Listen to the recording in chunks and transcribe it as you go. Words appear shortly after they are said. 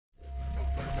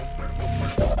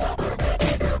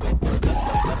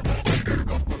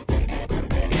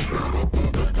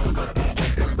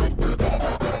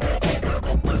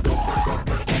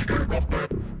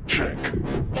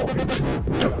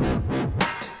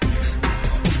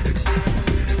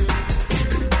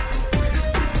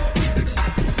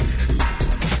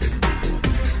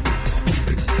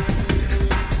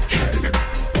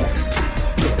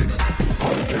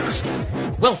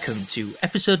to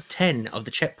episode 10 of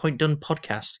the Checkpoint Done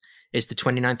podcast. It's the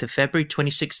 29th of February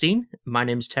 2016. My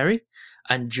name's Terry,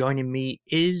 and joining me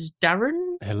is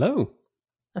Darren, Hello.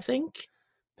 I think.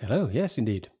 Hello, yes,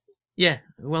 indeed. Yeah,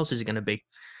 who else is it going to be?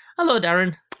 Hello,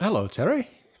 Darren. Hello, Terry.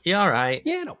 You all right?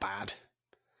 Yeah, not bad.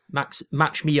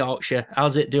 Match me Yorkshire.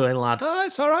 How's it doing, lad? Oh,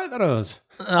 it's all right, that is.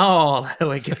 Oh, there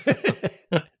we go.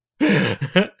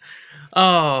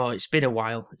 Oh, it's been a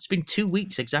while. It's been 2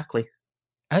 weeks exactly.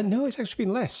 No, it's actually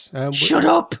been less. Shut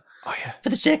up! Oh, yeah. For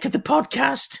the sake of the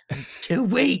podcast. It's 2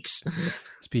 weeks.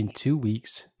 It's been 2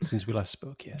 weeks since we last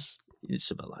spoke, yes. It's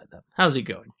something like that. How's it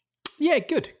going? Yeah,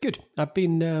 good. I've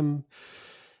been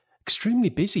extremely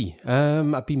busy.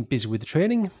 I've been busy with the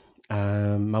training.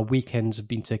 My weekends have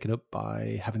been taken up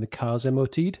by having the cars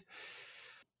MOT'd.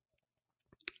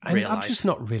 And I've just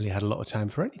not really had a lot of time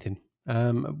for anything,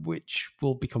 which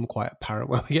will become quite apparent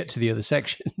when we get to the other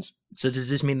sections. So does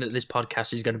this mean that this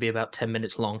podcast is going to be about 10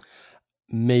 minutes long?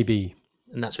 Maybe.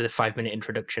 And that's with a 5-minute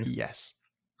introduction? Yes.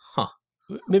 Huh.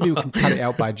 Maybe we can pad it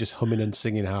out by just humming and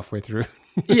singing halfway through.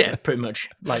 Yeah, pretty much.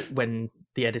 Like when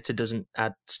the editor doesn't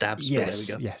add stabs. Yes, but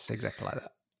there we go. Yes, exactly like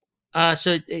that.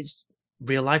 So it's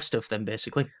real life stuff then,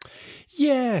 basically.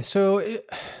 Yeah, so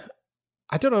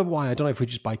I don't know why. I don't know if we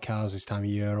just buy cars this time of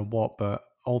year or what, but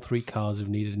all 3 cars have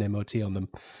needed an MOT on them.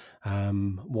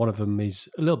 One of them is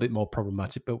a little bit more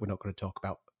problematic, but we're not going to talk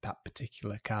about that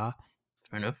particular car.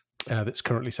 Fair enough. That's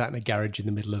currently sat in a garage in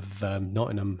the middle of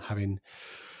Nottingham, having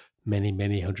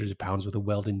many hundreds of pounds worth of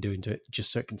welding doing to it,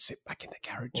 just so it can sit back in the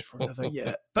garage for another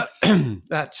year. But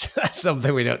that's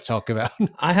something we don't talk about.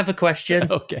 I have a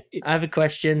question. Okay. I have a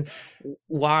question.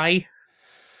 Why?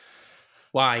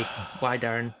 Why,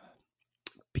 Darren?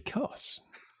 Because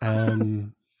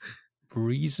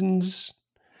reasons.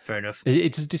 Fair enough.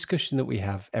 It's a discussion that we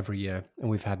have every year, and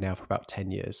we've had now for about 10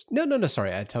 years. No,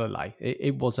 sorry, I tell a lie.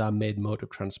 It was our main mode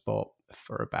of transport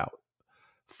for about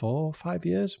 4 or 5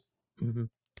 years. Mm-hmm.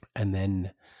 And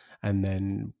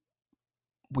then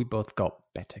we both got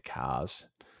better cars.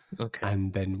 Okay.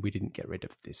 And then we didn't get rid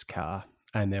of this car.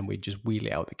 And then we just wheel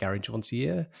it out the garage once a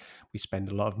year. We spend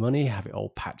a lot of money, have it all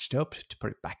patched up to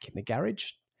put it back in the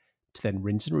garage, to then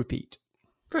rinse and repeat.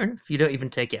 Fair enough. You don't even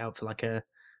take it out for like a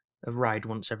ride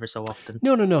once every so often.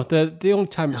 No. The only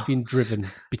time it's been driven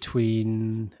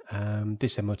between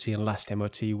this MOT and last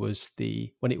MOT was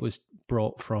when it was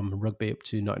brought from Rugby up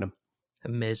to Nottingham.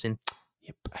 Amazing.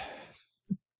 Yep.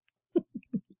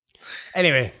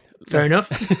 Anyway, fair enough.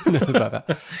 Enough about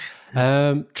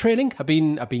that. Training, I've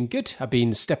been good. I've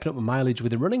been stepping up my mileage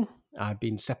with the running. I've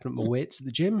been stepping up my weights at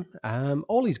the gym.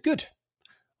 All is good.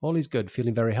 All is good.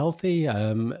 Feeling very healthy.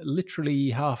 Literally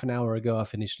half an hour ago, I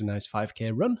finished a nice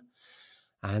 5K run.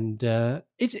 And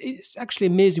it's actually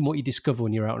amazing what you discover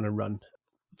when you're out on a run.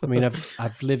 I mean,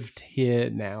 I've lived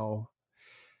here now,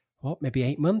 maybe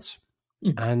 8 months?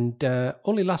 And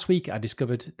only last week I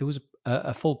discovered there was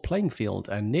a full playing field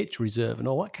and nature reserve and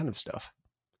all that kind of stuff.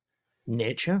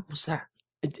 Nature? What's that?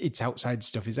 It's outside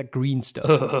stuff. It's that green stuff.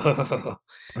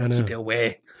 I know. Keep it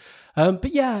away.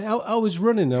 But yeah, I was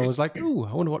running and I was like, ooh,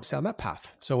 I wonder what's down that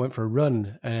path. So I went for a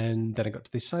run and then I got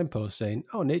to this signpost saying,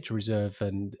 oh, nature reserve.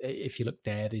 And if you look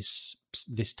there, there's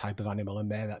this type of animal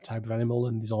and there, that type of animal.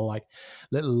 And there's all like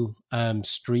little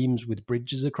streams with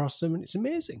bridges across them. And it's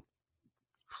amazing.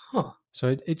 Huh.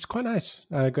 So it's quite nice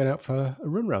going out for a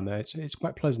run around there. It's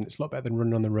quite pleasant. It's a lot better than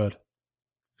running on the road.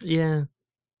 Yeah.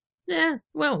 Yeah.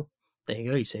 Well, there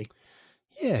you go, you see.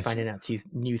 Yeah. Finding out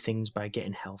new things by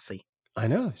getting healthy. I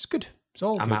know. It's good. It's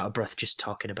all I'm good. out of breath just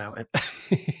talking about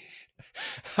it.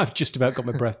 I've just about got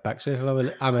my breath back. So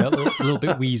if I'm a little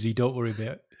bit wheezy, don't worry about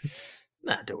it.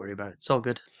 Nah, don't worry about it. It's all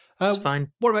good. It's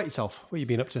fine. What about yourself? What have you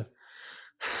been up to?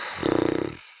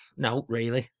 No,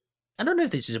 really. I don't know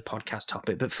if this is a podcast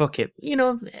topic, but fuck it. You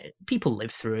know, people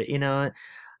live through it. You know,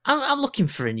 I'm looking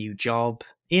for a new job.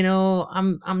 You know,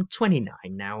 I'm 29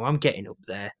 now. I'm getting up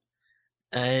there,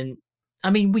 and I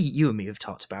mean, you and me have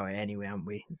talked about it anyway, haven't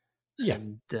we? Yeah.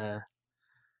 And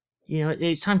you know,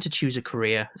 it's time to choose a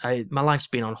career. My life's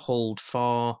been on hold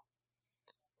for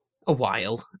a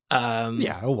while. A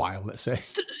while, let's say.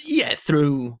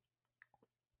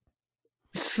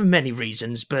 For many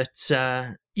reasons, but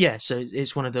yeah, so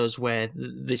it's one of those where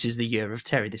this is the year of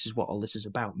Terry. This is what all this is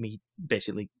about, me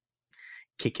basically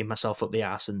kicking myself up the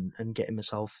arse and getting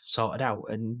myself sorted out,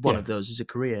 and one of those is a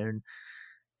career, and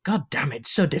god damn it,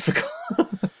 it's so difficult.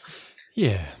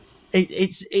 Yeah.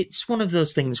 It's one of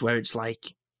those things where it's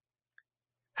like,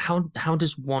 how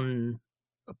does one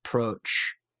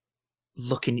approach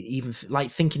looking, even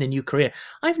like thinking a new career?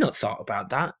 I've not thought about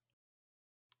that.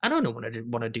 I don't know what I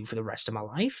want to do for the rest of my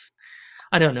life.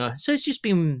 I don't know. So it's just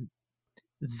been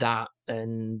that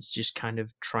and just kind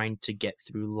of trying to get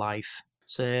through life.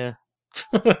 So yeah.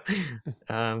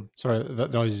 Sorry,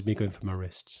 that noise is me going for my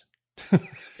wrists.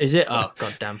 Is it? Oh,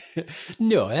 goddamn.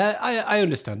 No, I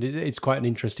understand. It's quite an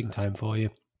interesting time for you.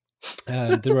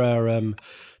 There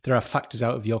are factors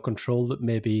out of your control that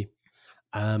may be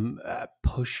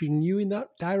pushing you in that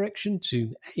direction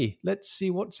to, hey, let's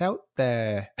see what's out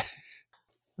there.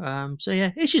 So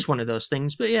yeah, it's just one of those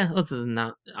things. But yeah, other than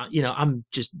that, I'm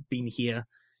just being here,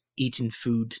 eating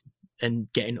food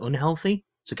and getting unhealthy.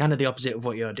 So kind of the opposite of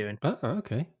what you're doing. Oh,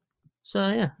 okay. So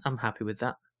yeah, I'm happy with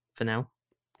that for now.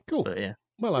 Cool. But yeah.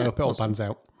 Well, I hope it all pans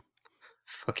out.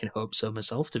 Fucking hope so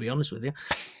myself, to be honest with you.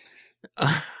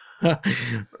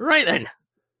 Right then,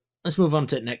 let's move on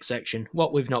to the next section.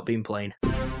 What we've not been playing.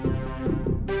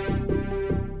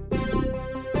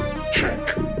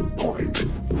 Checkpoint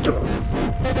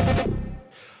done.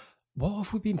 What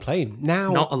have we been playing?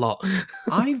 Now, Not a lot.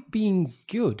 I've been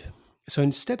good. So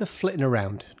instead of flitting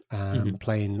around,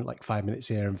 playing like 5 minutes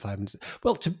here and 5 minutes.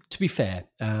 Well, to be fair,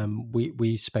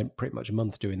 we spent pretty much a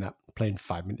month doing that, playing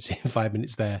 5 minutes here, 5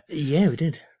 minutes there. Yeah, we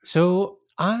did. So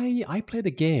I played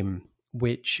a game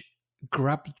which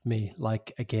grabbed me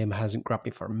like a game hasn't grabbed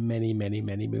me for many, many,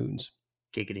 many moons.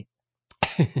 Giggity.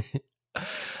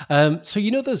 So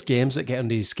you know those games that get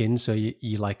under your skin, so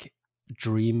you like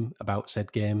dream about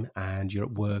said game and you're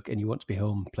at work and you want to be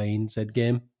home playing said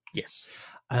game? Yes.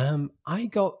 I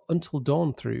got Until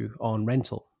Dawn through on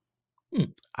rental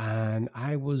and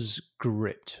I was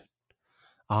gripped.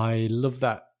 I love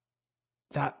that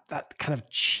kind of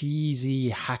cheesy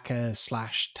hacker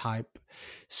 / type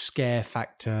scare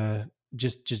factor,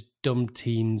 just dumb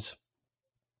teens.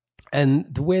 And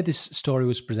the way this story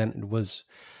was presented was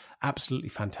absolutely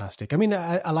fantastic. I mean,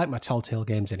 I like my Telltale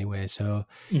games anyway, so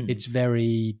it's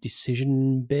very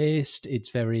decision based. It's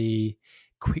very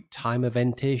quick time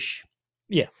event-ish.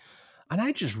 Yeah. And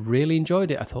I just really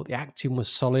enjoyed it. I thought the acting was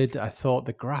solid. I thought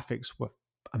the graphics were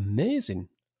amazing.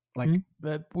 Like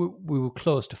we were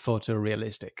close to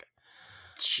photorealistic.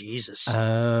 Jesus.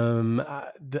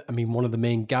 I mean, one of the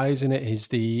main guys in it is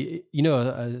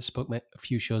I spoke a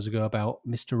few shows ago about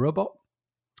Mr. Robot.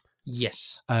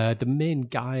 Yes. The main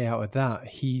guy out of that,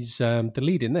 he's the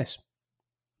lead in this.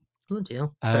 Bloody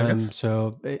hell. Fair enough.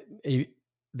 So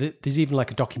there's even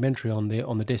like a documentary on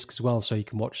the disc as well, so you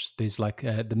can watch. There's like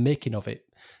the making of it.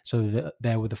 So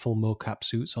there with the full mocap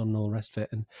suits on and all the rest of it,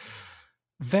 and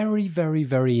very, very,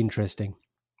 very interesting.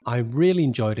 I really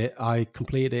enjoyed it. I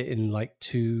completed it in like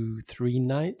 2-3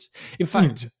 nights. In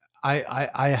fact,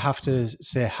 I have to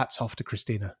say hats off to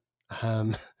Christina.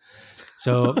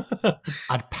 So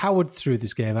I'd powered through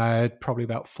this game. I had probably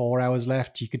about 4 hours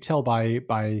left. You could tell by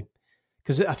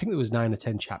because I think there was 9 or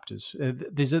 10 chapters.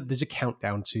 There's a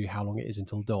countdown to how long it is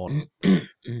until dawn.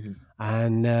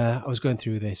 And I was going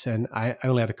through this, and I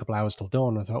only had a couple hours till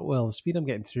dawn. I thought, well, the speed I'm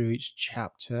getting through each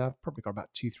chapter, I've probably got about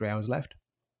 2-3 hours left.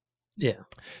 Yeah.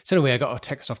 So anyway, I got a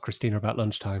text off Christina about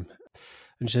lunchtime,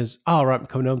 and she says, "Oh, right, I'm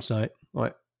coming home tonight." I'm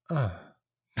like, oh.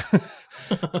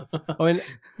 I went,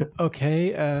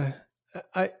 okay.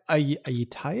 Are you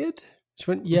tired? She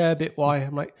went, yeah, a bit. Why?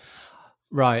 I'm like,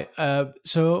 right.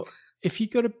 So if you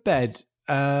go to bed,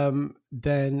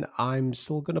 then I'm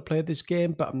still going to play this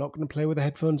game, but I'm not going to play with the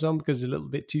headphones on because it's a little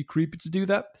bit too creepy to do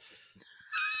that.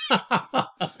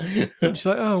 And she's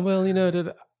like, oh, well,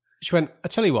 she went, I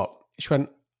tell you what. She went,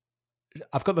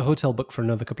 I've got the hotel booked for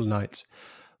another couple of nights.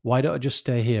 Why don't I just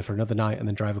stay here for another night and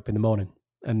then drive up in the morning?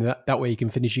 And that way you can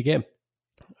finish your game.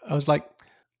 I was like,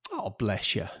 oh,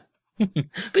 bless you.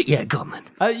 But yeah, go on then.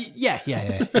 Yeah.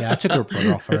 I took her up on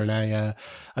her offer and I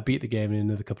beat the game in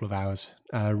another couple of hours.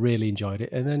 I really enjoyed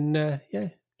it. And then,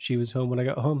 she was home when I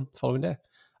got home the following day.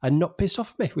 And not pissed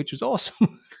off at me, which was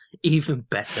awesome. Even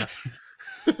better.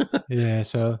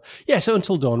 So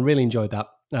Until Dawn, really enjoyed that.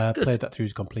 Played that through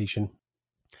to completion.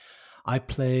 I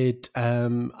played,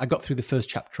 I got through the first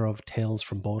chapter of Tales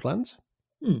from Borderlands.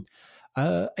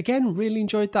 Again, really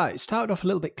enjoyed that. It started off a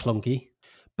little bit clunky,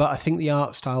 but I think the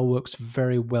art style works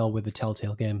very well with the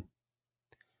Telltale game.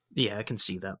 Yeah, I can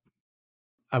see that.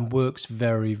 And works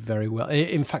very, very well.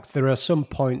 In fact, there are some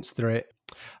points that I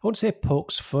won't say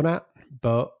pokes fun at,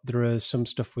 but there are some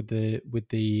stuff with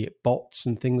the bots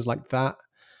and things like that,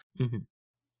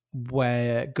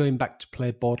 where going back to play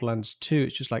Borderlands 2,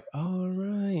 it's just like, oh,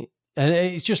 right. And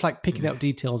it's just like picking out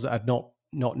details that I'd not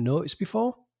noticed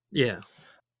before. Yeah.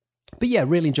 But yeah,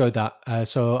 really enjoyed that.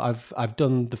 So I've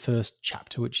done the first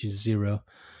chapter, which is 0,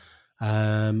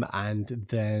 and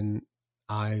then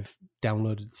I've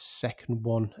downloaded the second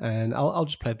one, and I'll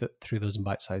just play through those in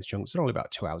bite-sized chunks. They're only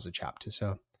about 2 hours a chapter,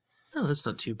 so oh, that's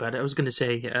not too bad. I was going to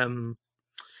say, kind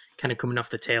kind of coming off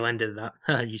the tail end of that.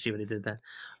 You see what I did there?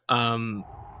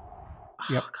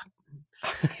 Yep.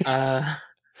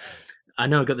 I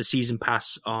know I got the season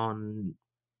pass on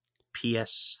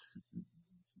PSN,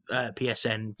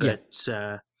 but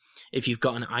if you've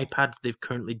got an iPad, they're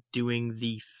currently doing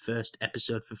the first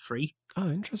episode for free. Oh,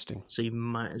 interesting. So you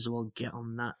might as well get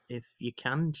on that if you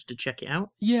can, just to check it out.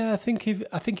 Yeah, I think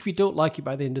if you don't like it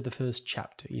by the end of the first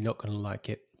chapter, you're not going to like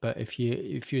it. But if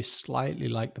you slightly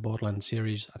like the Borderlands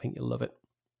series, I think you'll love it.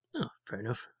 Oh, fair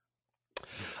enough.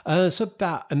 So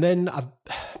that, and then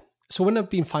when I've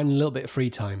been finding a little bit of free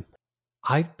time,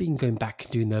 I've been going back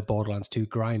and doing the Borderlands 2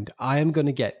 grind. I am going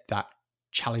to get that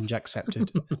challenge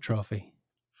accepted trophy.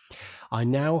 I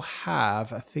now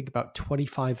have, I think, about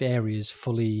 25 areas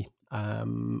fully,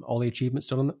 all the achievements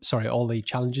done on them. Sorry, all the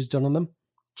challenges done on them.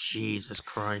 Jesus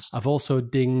Christ. I've also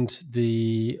dinged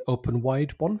the open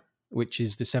wide one, which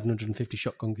is the 750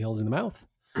 shotgun kills in the mouth.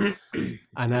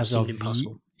 And as of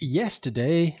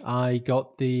yesterday, I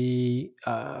got the,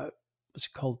 what's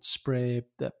it called? Spray.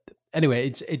 Anyway,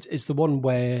 it's the one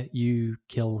where you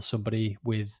kill somebody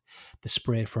with the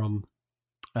spray from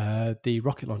the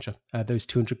rocket launcher. Those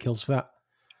 200 kills for that.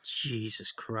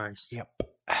 Jesus Christ. Yep.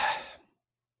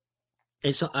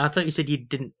 I thought you said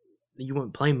you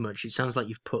weren't playing much. It sounds like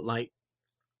you've put like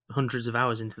hundreds of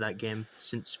hours into that game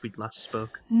since we last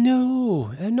spoke.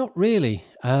 No, not really.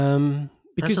 Because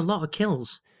that's a lot of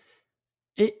kills.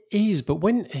 It is, but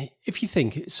if you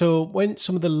think, so when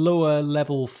some of the lower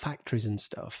level factories and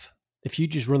stuff, if you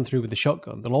just run through with a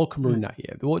shotgun, they'll all come running at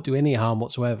you. They won't do any harm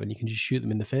whatsoever, and you can just shoot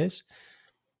them in the face,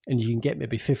 and you can get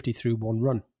maybe 50 through one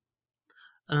run.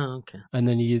 Oh, okay. And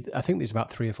then I think there's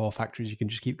about 3 or 4 factories. You can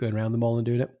just keep going around them all and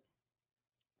doing it.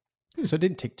 So it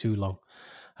didn't take too long.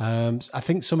 I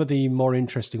think some of the more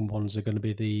interesting ones are going to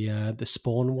be the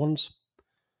spawn ones.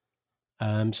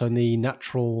 So in the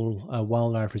natural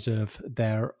wildlife reserve,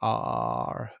 there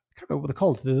are, I can't remember what they're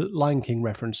called, the Lion King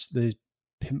reference, there's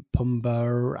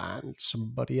Pumbaa and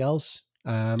somebody else,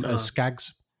 as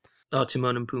Skags. Oh,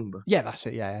 Timon and Pumbaa. Yeah, that's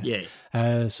it,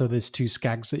 yeah. So there's 2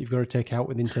 Skags that you've got to take out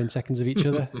within 10 seconds of each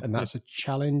other, and that's a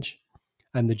challenge.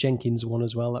 And the Jenkins one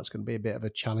as well, that's going to be a bit of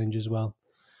a challenge as well.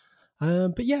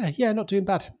 But yeah, not doing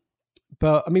bad.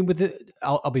 But I mean, with it,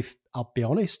 I'll be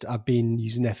honest, I've been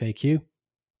using FAQ.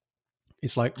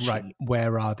 It's like, right,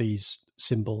 where are these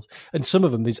symbols? And some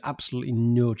of them, there's absolutely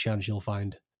no chance you'll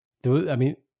find.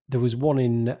 There was one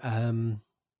in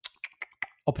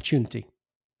Opportunity.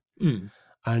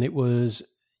 And it was,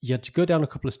 you had to go down a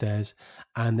couple of stairs,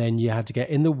 and then you had to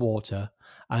get in the water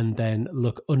and then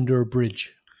look under a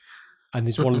bridge. And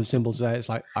there's one of the symbols there. It's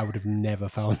like, I would have never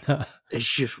found that.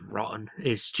 It's just rotten.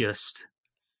 It's just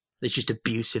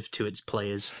abusive to its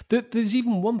players. There's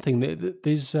even one thing that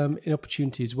there's in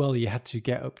Opportunity as well. You had to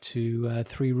get up to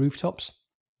 3 rooftops,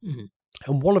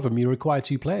 and one of them you require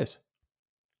 2 players.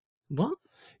 What?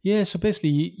 Yeah, so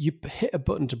basically you hit a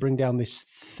button to bring down this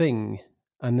thing,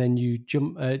 and then you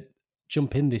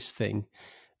jump in this thing.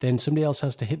 Then somebody else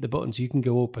has to hit the button so you can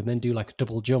go up and then do like a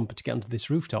double jump to get onto this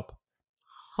rooftop.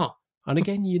 Huh. And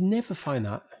again, you never find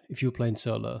that if you're playing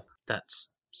solo.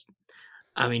 It's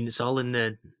all in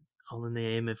the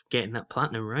aim of getting that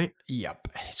platinum, right? Yep,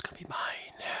 it's gonna be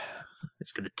mine.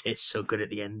 It's gonna taste so good at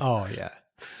the end. Oh yeah.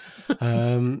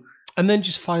 And then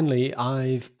just finally,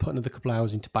 I've put another couple of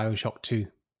hours into BioShock 2.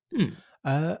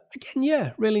 Again,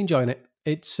 yeah, really enjoying it.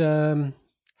 It's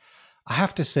I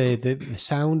have to say that the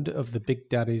sound of the Big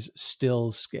Daddies still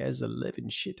scares the living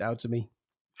shit out of me.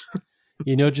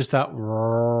 You know, just that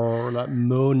roar, that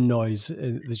moan noise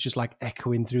that's just like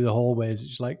echoing through the hallways. It's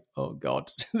just like, oh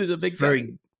God, there's a big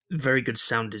very, very good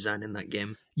sound design in that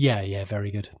game. Yeah, very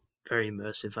good. Very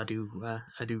immersive. I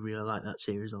do really like that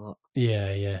series a lot.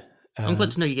 Yeah. I'm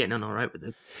glad to know you're getting on all right with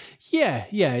it. Yeah,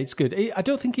 it's good. I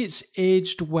don't think it's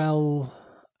aged well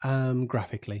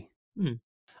graphically.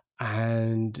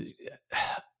 And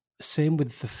same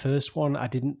with the first one. I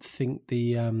didn't think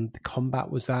the combat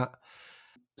was that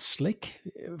slick,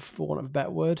 for want of a better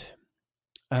word.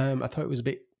 I thought it was a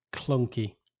bit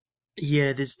clunky.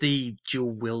 Yeah, there's the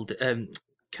dual wield,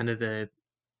 kind of the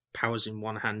powers in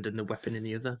one hand and the weapon in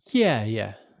the other.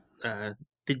 Yeah.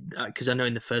 Because I know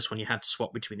in the first one you had to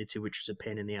swap between the two, which was a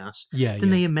pain in the ass. Yeah.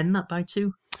 Didn't they amend that by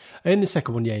 2? In the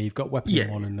second one, yeah, you've got weapon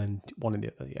in one and then one in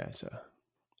the other. Yeah,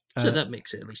 so that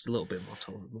makes it at least a little bit more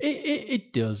tolerable.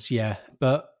 It does, yeah,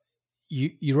 but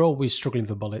you're always struggling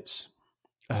for bullets.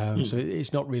 So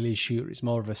it's not really a shooter. It's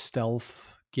more of a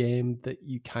stealth game that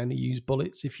you kind of use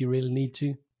bullets if you really need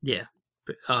to. Yeah,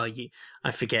 but I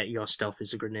forget your stealth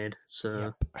is a grenade.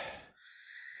 So,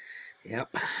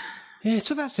 yep. Yeah,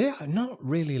 so that's it. Not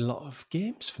really a lot of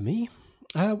games for me.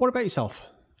 What about yourself?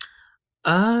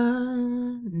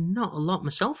 Not a lot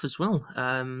myself as well.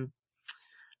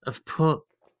 I've put.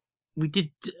 We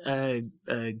did a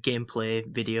gameplay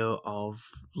video of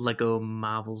Lego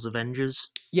Marvel's Avengers.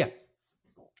 Yeah.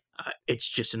 It's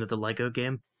just another Lego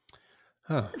game.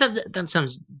 Huh. That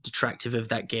sounds detractive of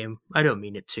that game. I don't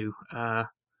mean it to.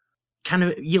 Kind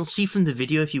of, you'll see from the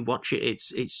video if you watch it.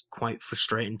 It's quite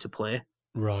frustrating to play.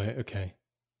 Right. Okay.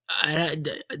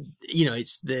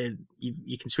 It's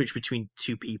you can switch between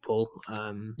two people.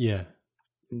 Yeah.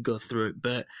 And go through it,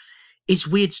 but it's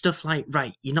weird stuff like,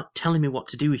 right, you're not telling me what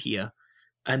to do here,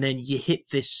 and then you hit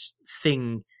this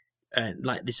thing,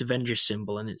 like this Avengers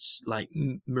symbol, and it's like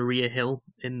Maria Hill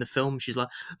in the film. She's like,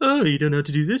 "Oh, you don't know how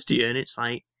to do this, do you?" And it's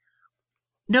like,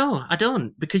 "No, I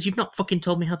don't, because you've not fucking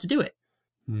told me how to do it."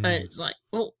 It's like,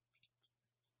 well,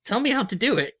 tell me how to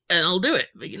do it, and I'll do it.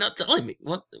 But you're not telling me.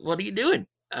 What are you doing?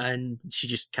 And she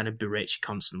just kind of berates you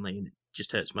constantly, and it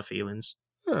just hurts my feelings.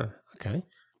 Huh, okay.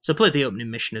 So I played the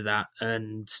opening mission of that,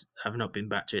 and I've not been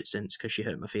back to it since because she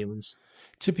hurt my feelings.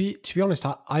 To be honest,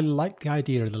 I like the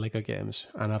idea of the Lego games,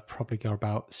 and I've probably got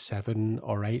about 7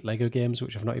 or 8 Lego games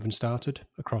which I've not even started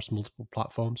across multiple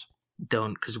platforms.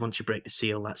 Don't, because once you break the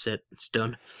seal, that's it. It's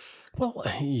done. Well,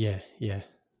 yeah.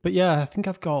 But yeah, I think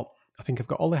I've got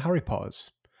all the Harry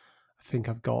Potters. I think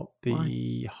I've got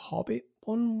the Hobbit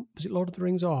one. Was it Lord of the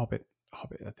Rings or Hobbit?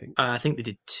 Hobbit, I think. I think they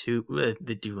did 2.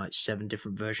 They do like 7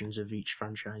 different versions of each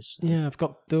franchise. Yeah, I've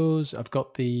got those. I've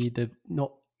got the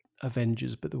not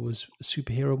Avengers, but there was a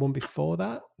superhero one before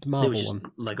that, the Marvel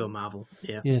one. Lego Marvel.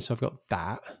 Yeah. Yeah, so I've got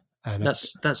that. And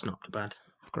that's not bad.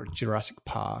 I've got Jurassic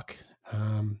Park.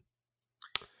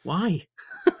 Why?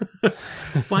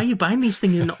 Why are you buying these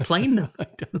things and not playing them? I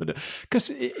don't know.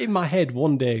 Because in my head,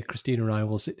 one day Christina and I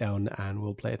will sit down and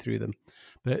we'll play through them,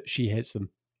 but she hates them.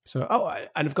 So,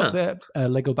 and I've got the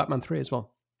Lego Batman 3 as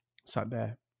well, sat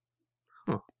there.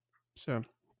 Huh. So,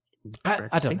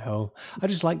 I don't know. I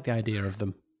just like the idea of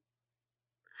them.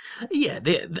 Yeah,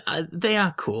 they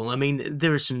are cool. I mean,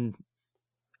 there are some.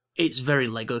 It's very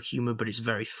Lego humor, but it's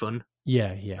very fun.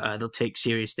 Yeah. They'll take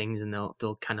serious things and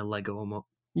they'll kind of Lego them up.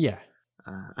 Yeah.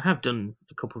 I have done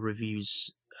a couple of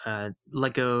reviews.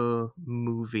 Lego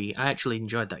Movie. I actually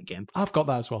enjoyed that game. I've got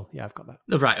that as well. Yeah, I've got that.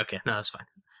 Oh, right. Okay. No, that's fine.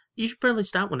 You should probably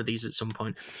start one of these at some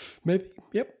point. Maybe.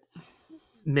 Yep.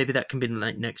 Maybe that can be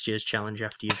like next year's challenge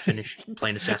after you've finished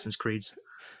playing Assassin's Creeds.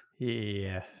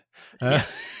 Yeah. Yeah.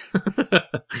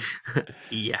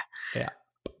 Yeah.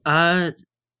 I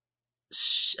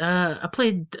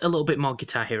played a little bit more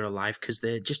Guitar Hero Live because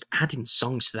they're just adding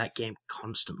songs to that game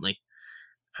constantly.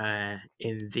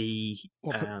 In the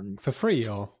for free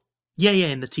or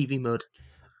in the TV mode.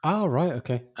 Oh right,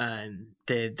 okay.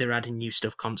 They're adding new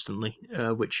stuff constantly,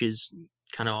 which is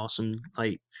kind of awesome.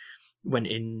 Like went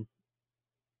in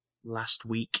last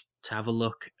week to have a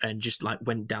look and just like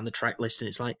went down the track list and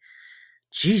it's like,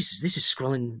 Jesus, this is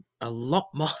scrolling a lot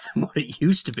more than what it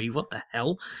used to be. What the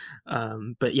hell?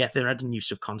 But yeah, they're adding new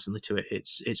stuff constantly to it.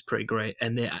 It's pretty great,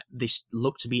 and they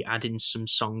look to be adding some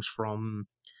songs from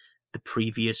the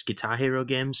previous Guitar Hero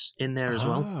games in there as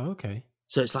well. Oh, okay.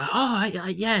 So it's like,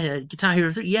 yeah, Guitar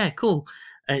Hero 3, yeah, cool.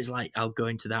 And it's like, I'll go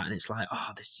into that and it's like,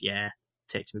 this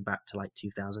takes me back to like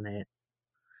 2008.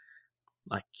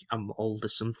 Like I'm old or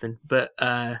something. But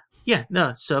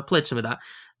so I played some of that,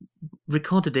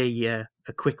 recorded a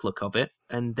quick look of it,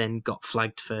 and then got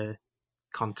flagged for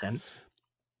content.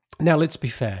 Now, let's be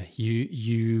fair.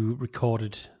 You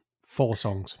recorded 4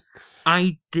 songs.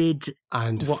 I did,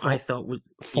 and I thought was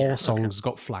 4 songs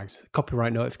got flagged.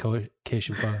 Copyright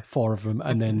notification for 4 of them,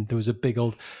 and then there was a big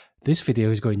old. This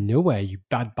video is going nowhere. You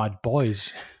bad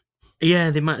boys. Yeah,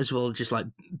 they might as well just like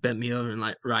bent me over and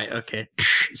like, right, okay,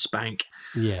 spank.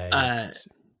 Yeah.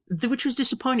 Which was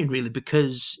disappointing, really,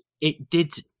 because it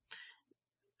did.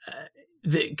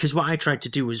 Because what I tried to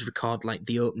do was record like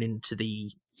the opening to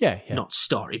the not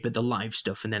story but the live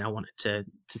stuff, and then I wanted to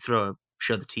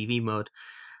show the TV mode.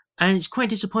 And it's quite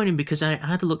disappointing because I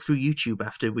had to look through YouTube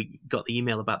after we got the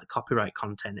email about the copyright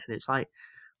content, and it's like,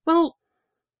 well,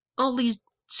 all these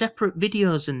separate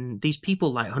videos and these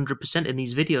people like 100% in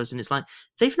these videos, and it's like,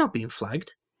 they've not been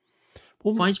flagged.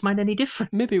 Well, why is mine any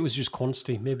different? Maybe it was just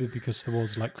quantity. Maybe because there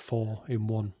was like 4 in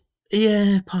one.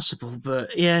 Yeah, possible.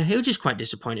 But yeah, it was just quite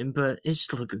disappointing, but it's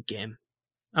still a good game.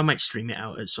 I might stream it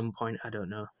out at some point. I don't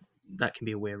know. That can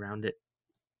be a way around it.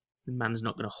 The man's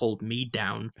not going to hold me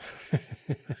down.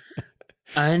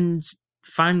 And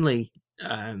finally,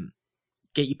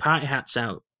 get your party hats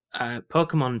out.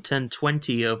 Pokemon turned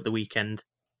 20 over the weekend.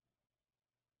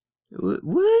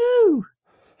 Woo!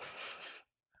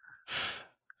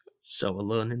 So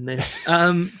alone in this.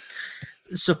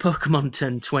 So Pokemon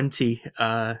turned 20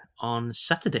 on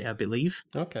Saturday, I believe.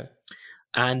 Okay.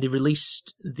 And they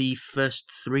released the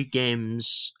first 3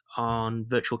 games on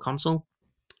Virtual Console.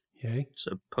 Yay.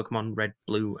 So Pokemon Red,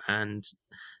 Blue, and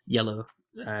Yellow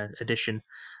edition.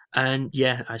 And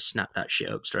yeah, I snapped that shit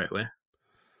up straight away.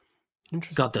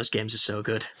 Interesting. God, those games are so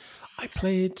good. I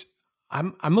played.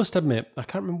 I must admit, I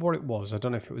can't remember what it was. I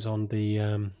don't know if it was on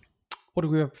the. What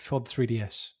did we have before the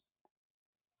 3DS?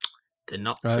 They're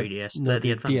not 3DS. No, They're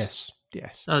the Advance.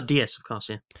 DS. Oh, DS, of course,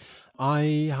 yeah.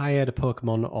 I had a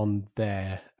Pokemon on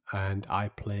there, and I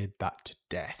played that to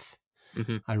death.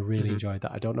 Mm-hmm. I really enjoyed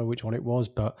that. I don't know which one it was,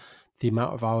 but the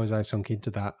amount of hours I sunk into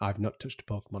that, I've not touched a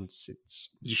Pokemon since.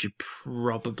 You should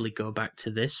probably go back to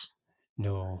this.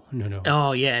 No.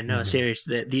 Oh yeah, no, No. serious.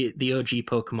 The OG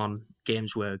Pokemon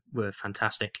games were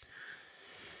fantastic.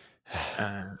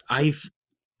 I've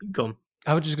gone.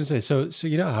 I was just going to say, so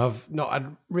I've not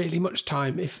had really much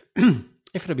time. If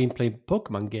if I'd have been playing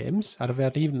Pokemon games, I'd have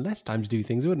had even less time to do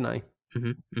things, wouldn't I?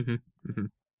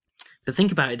 But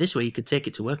think about it this way: you could take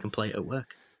it to work and play it at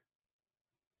work.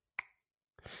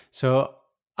 So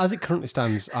as it currently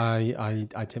stands, I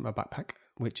take my backpack,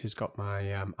 which has got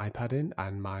my iPad in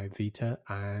and my Vita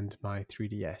and my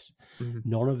 3DS.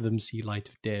 None of them see light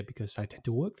of day because I tend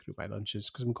to work through my lunches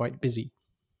because I'm quite busy.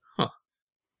 Huh.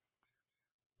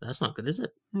 That's not good, is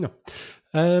it? No.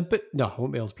 But no, I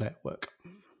won't be able to play at work.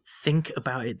 Think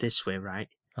about it this way, right?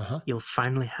 Uh-huh. You'll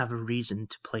finally have a reason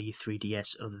to play your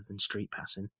 3DS other than Street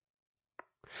Passing.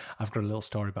 I've got a little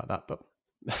story about that, but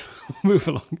move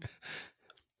along.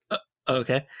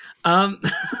 Okay.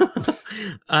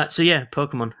 So yeah,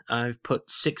 Pokemon. I've put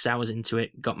 6 hours into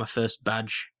it, got my first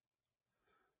badge,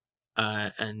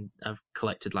 and I've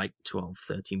collected like 12,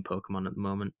 13 Pokemon at the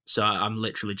moment. So I'm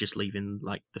literally just leaving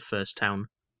like the first town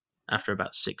after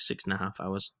about 6.5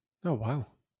 hours. Oh, wow.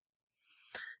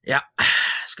 Yeah,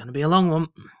 it's going to be a long one.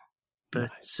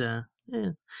 But Nice.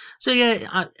 yeah. So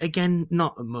yeah, again,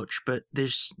 not much, but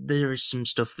there is some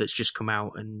stuff that's just come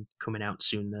out and coming out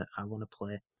soon that I want to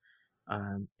play.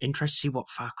 Interested to see what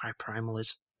Far Cry Primal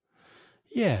is.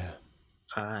 Yeah.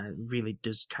 Really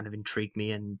does kind of intrigue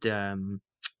me, and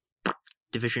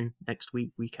Division next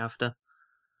week after,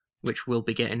 which we'll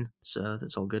be getting, so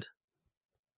that's all good.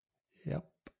 Yep.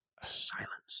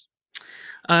 Silence.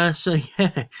 So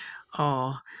yeah.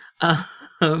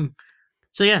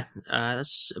 So yeah,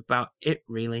 that's about it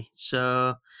really.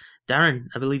 So Darren,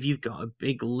 I believe you've got a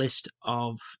big list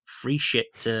of free shit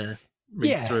to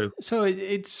read through. So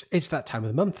it's that time of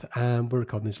the month. We're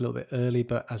recording this a little bit early,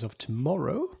 but as of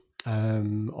tomorrow,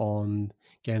 on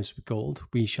Games with Gold,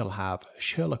 we shall have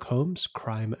Sherlock Holmes: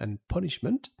 Crime and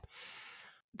Punishment.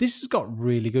 This has got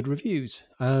really good reviews.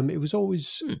 It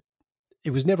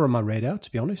was never on my radar,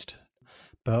 to be honest,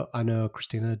 but I know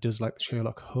Christina does like the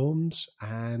Sherlock Holmes,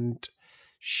 and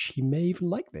she may even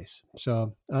like this.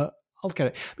 So I'll get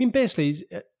it. I mean, basically,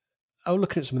 I was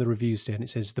looking at some of the reviews today, and it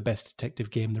says the best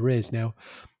detective game there is. Now,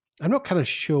 I'm not kind of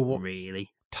sure what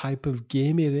type of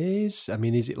game it is. I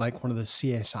mean, is it like one of the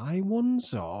CSI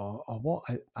ones or what?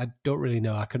 I don't really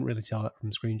know. I couldn't really tell that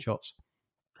from screenshots.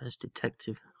 Best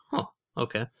detective. Oh,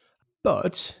 okay.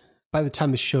 But by the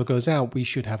time the show goes out, we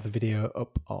should have the video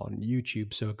up on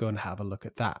YouTube. So go and have a look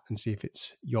at that and see if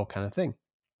it's your kind of thing.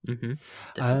 Mm-hmm.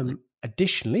 Definitely.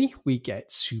 Additionally, we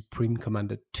get Supreme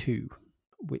Commander 2,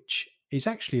 which is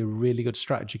actually a really good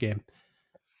strategy game.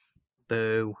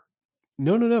 Boo.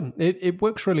 No. It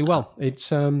works really well. It's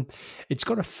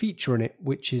got a feature in it,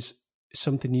 which is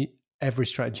something every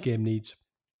strategy game needs.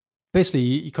 Basically,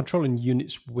 you're controlling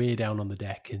units way down on the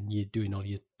deck and you're doing all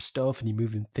your stuff and you're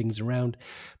moving things around.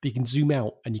 But you can zoom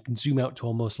out, and you can zoom out to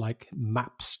almost like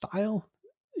map style,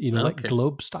 like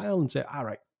globe style, and say, all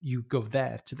right, you go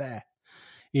there to there,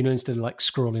 instead of like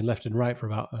scrolling left and right for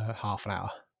about half an hour.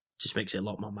 Just makes it a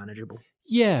lot more manageable.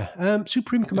 Yeah.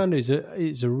 Supreme Commander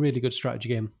is a really good strategy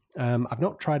game. I've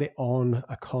not tried it on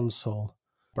a console,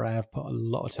 but I have put a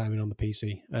lot of time in on the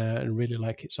PC and really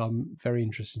like it. So I'm very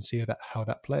interested to see how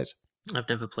that plays. I've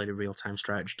never played a real-time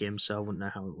strategy game, so I wouldn't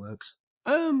know how it works.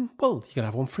 Well, you're going to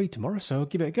have one free tomorrow, so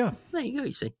give it a go. There you go,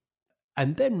 you see.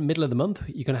 And then middle of the month,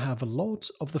 you're going to have Lords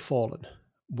of the Fallen,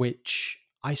 which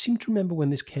I seem to remember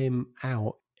when this came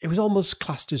out, it was almost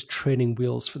classed as training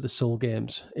wheels for the Soul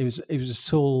games. It was a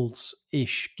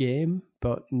Souls-ish game,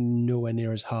 but nowhere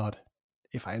near as hard,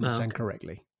 if I understand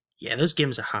correctly. Yeah, those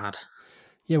games are hard.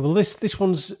 Yeah, well, this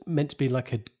one's meant to be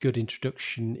like a good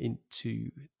introduction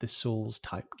into the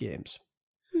Souls-type games.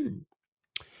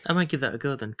 I might give that a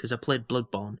go then, because I played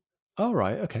Bloodborne. Oh,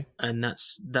 right, okay. And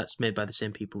that's made by the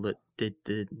same people that did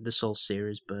the Souls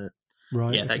series, but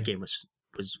right, yeah, that game was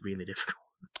really difficult.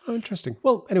 Oh, interesting.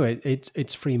 Well, anyway,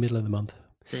 it's free middle of the month.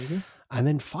 There you go. And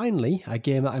then finally, a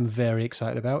game that I'm very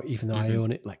excited about, even though I Mhm.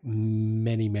 own it like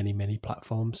many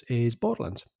platforms, is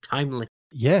Borderlands. Timely.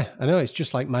 Yeah, I know. It's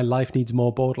just like my life needs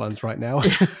more Borderlands right now.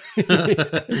 We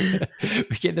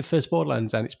get the first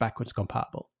Borderlands and it's backwards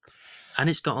compatible. And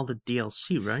it's got all the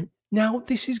DLC, right? Now,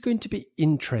 this is going to be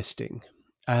interesting.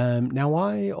 Now,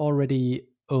 I already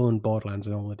own Borderlands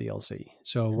and all the DLC.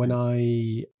 So when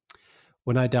I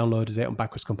downloaded it on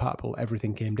backwards compatible,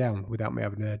 everything came down without me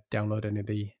having to download any of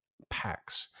the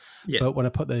packs. Yeah. But when I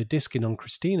put the disc in on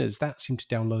Christina's, that seemed to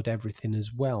download everything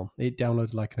as well. It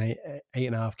downloaded like an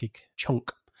 8.5 gig chunk.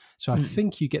 So I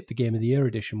think you get the Game of the Year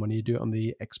edition when you do it on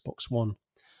the Xbox One.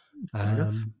 Fair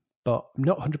enough. But I'm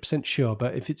not 100% sure.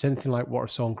 But if it's anything like what I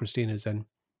saw on Christina's, then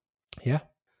yeah.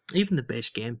 Even the base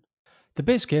game. The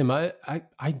base game, I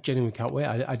genuinely can't wait.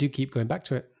 I do keep going back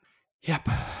to it. Yep.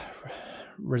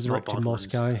 Resurrecting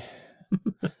Mordecai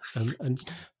and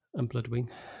Bloodwing.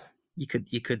 You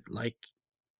could like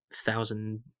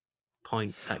 1,000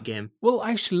 point that game. Well,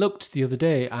 I actually looked the other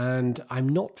day and I'm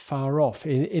not far off.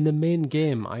 In the main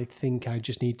game, I think I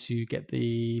just need to get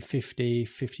the 50,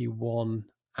 51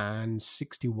 and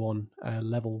 61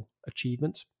 level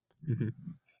achievements. Mm-hmm.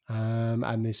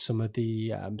 And there's some of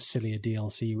the sillier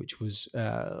DLC, which was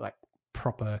like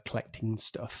proper collecting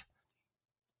stuff.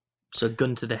 So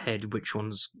gun to the head, which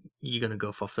ones you going to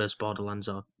go for first, Borderlands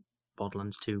or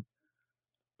Borderlands 2?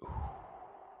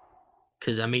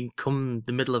 Because, I mean, come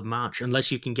the middle of March,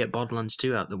 unless you can get Borderlands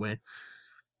 2 out of the way,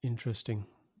 Interesting.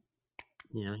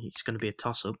 you know, it's going to be a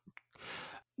toss-up.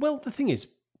 Well, the thing is,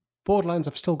 Borderlands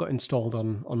I've still got installed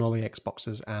on all the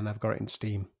Xboxes, and I've got it in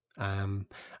Steam, and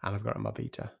I've got it on my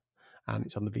Vita, and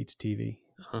it's on the Vita TV.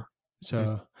 Uh-huh.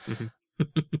 So, Mm-hmm.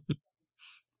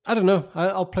 I don't know.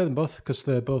 I'll play them both because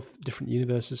they're both different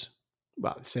universes.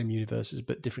 Well, the same universes,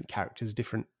 but different characters,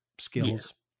 different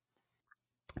skills.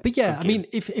 But yeah, I mean,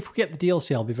 if we get the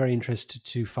DLC, I'll be very interested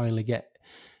to finally get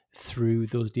through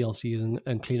those DLCs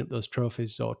and clean up those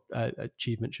trophies or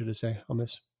achievements, should I say, on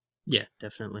this. Yeah,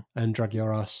 definitely. And drag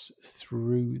your ass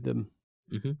through them.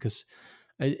 Because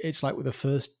it's like with the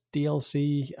first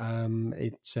DLC,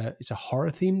 it's a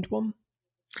horror-themed one.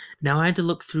 Now, I had to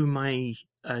look through my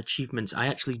achievements. I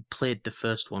actually played the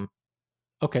first one.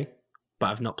 Okay.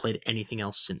 But I've not played anything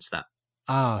else since that.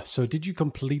 Ah, so did you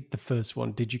complete the first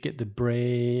one? Did you get the brains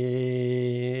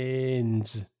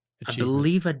achievement? I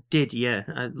believe I did,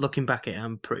 yeah. Looking back at it,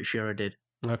 I'm pretty sure I did.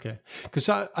 Okay. Because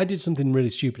I did something really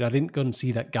stupid. I didn't go and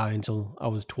see that guy until I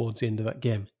was towards the end of that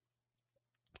game.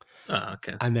 Oh,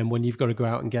 okay. And then when you've got to go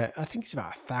out and get, I think it's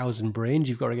about 1,000 brains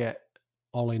you've got to get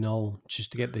all in all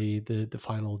just to get the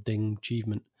final ding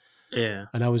achievement. Yeah.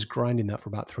 And I was grinding that for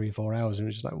about 3 or 4 hours and it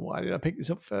was just like, why did I pick this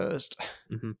up first?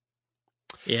 Mm-hmm.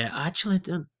 Yeah, I actually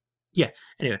done. Yeah,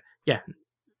 anyway, yeah.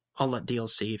 All that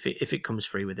DLC, if it comes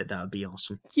free with it, that would be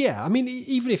awesome. Yeah, I mean,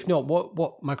 even if not,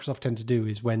 what Microsoft tend to do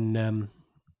is when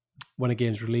a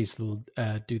game's released, they'll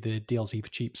do the DLC for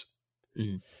cheaps.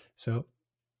 Mm. So,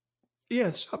 yeah,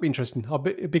 that'd be interesting.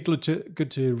 It'd be good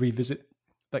to revisit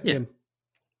that game.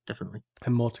 Definitely.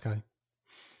 And Mordecai.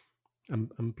 And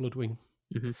Bloodwing.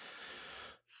 Mm-hmm.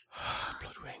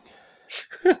 Bloodwing.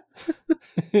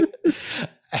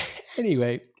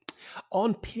 Anyway,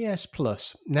 on PS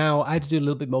Plus. Now, I had to do a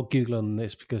little bit more Google on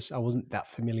this because I wasn't that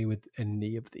familiar with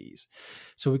any of these.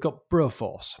 So we've got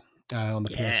Broforce on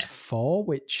the PS4,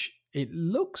 which it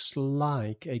looks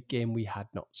like a game we had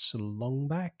not so long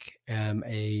back.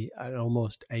 An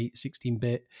almost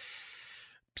 16-bit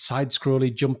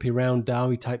side-scrolly, jumpy around,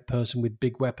 downey type person with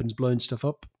big weapons blowing stuff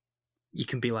up. You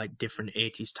can be like different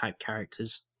 80s type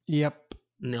characters. Yep.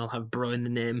 And they'll have bro in the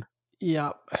name.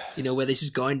 Yep. You know where this is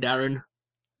going, Darren?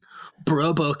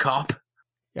 Robocop.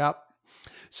 Yep.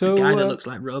 So the guy that looks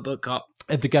like Robocop.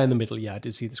 The guy in the middle, yeah, I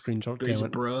did see the screenshot. But he's a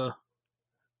bro.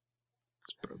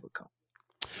 It's Robocop.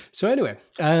 So anyway,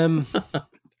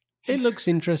 it looks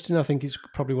interesting. I think it's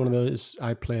probably one of those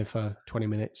I play for 20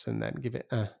 minutes and then give it,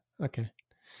 okay.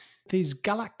 There's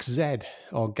Galax Z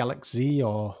or Galax Z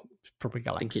or probably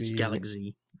Galax Z. I think it's Galax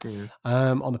Z. Yeah.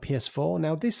 On the PS4.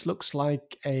 Now this looks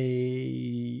like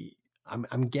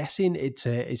I'm guessing it's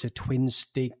a twin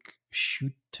stick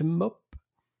shoot 'em up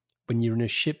when you're in a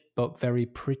ship, but very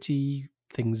pretty,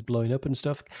 things blowing up and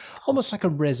stuff. Almost like a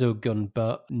Rezo gun,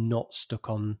 but not stuck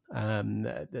on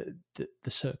the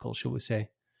circle, shall we say?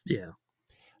 Yeah.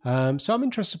 So I'm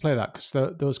interested to play that because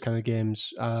those kind of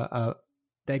games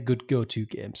they're good go-to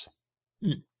games.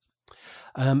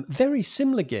 Very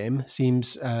similar game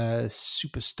seems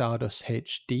Super Stardust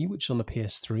HD, which is on the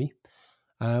PS3,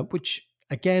 which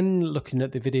again, looking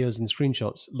at the videos and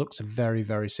screenshots, looks a very,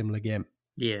 very similar game.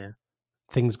 Yeah.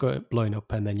 things go blowing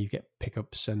up, and then you get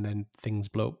pickups, and then things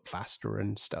blow up faster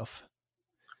and stuff.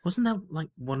 Wasn't that like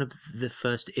one of the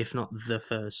first, if not the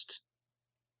first,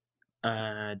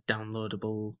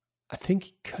 downloadable? I think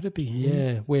it could have been,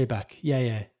 yeah, way back.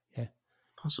 Yeah.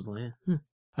 Possible,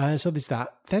 yeah. So there's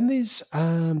that. Then there's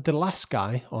The Last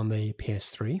Guy on the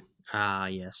PS3. Ah,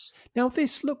 yes. Now,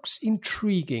 this looks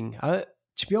intriguing.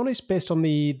 To be honest, based on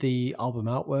the album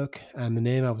artwork and the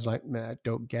name, I was like, I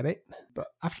don't get it. But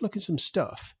after looking at some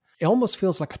stuff, it almost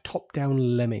feels like a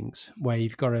top-down Lemmings, where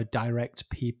you've got to direct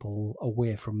people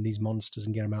away from these monsters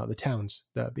and get them out of the towns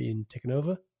that are being taken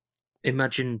over.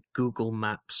 Imagine Google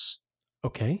Maps,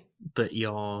 Okay. but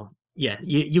you're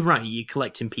right. You're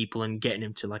collecting people and getting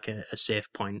them to like a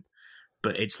safe point,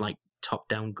 but it's like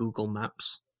top-down Google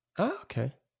Maps. Ah,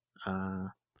 okay. I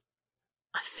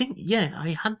think,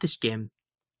 I had this game,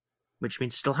 which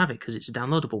means I still have it because it's a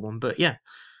downloadable one. But yeah,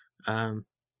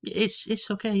 it's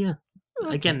okay. Yeah.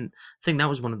 Okay. Again, I think that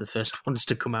was one of the first ones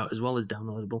to come out as well as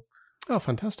downloadable. Oh,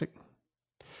 fantastic.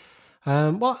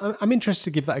 Well, I'm interested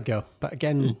to give that a go. But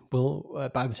again, we'll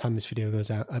by the time this video goes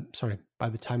out, by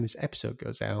the time this episode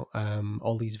goes out,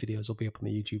 all these videos will be up on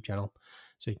the YouTube channel.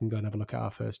 So you can go and have a look at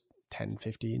our first 10,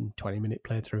 15, 20-minute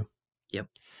playthrough. Yep.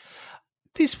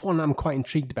 This one I'm quite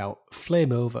intrigued about.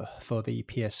 Flame Over for the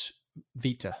PS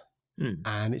Vita.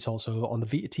 And it's also on the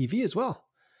Vita TV as well.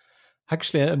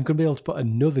 Actually, I'm going to be able to put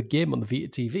another game on the Vita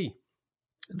TV.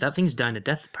 That thing's dying a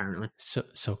death, apparently.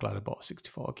 So glad I bought a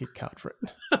 64 gig card for it.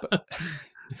 But,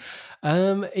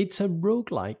 it's a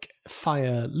roguelike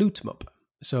fire loot 'em up.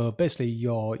 So basically,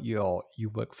 you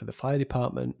work for the fire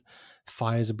department.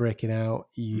 Fires are breaking out.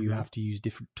 You have to use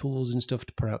different tools and stuff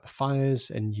to put out the fires,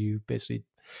 and you basically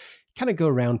kind of go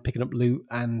around picking up loot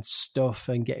and stuff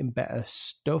and getting better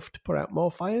stuff to put out more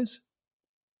fires.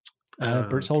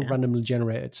 But it's all randomly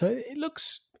generated. So it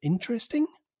looks interesting.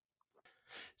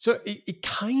 So it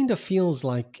kind of feels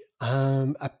like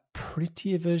a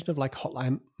prettier version of like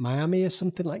Hotline Miami or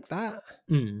something like that.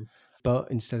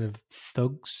 But instead of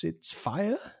thugs, it's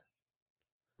fire.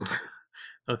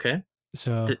 Okay.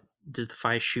 So does the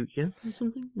fire shoot you or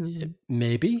something?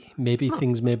 Maybe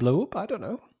things may blow up. I don't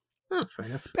know. Oh, fair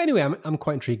enough. But anyway, I'm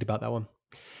quite intrigued about that one.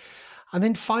 And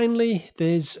then finally,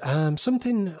 there's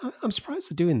something, I'm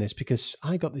surprised they're doing this because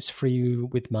I got this free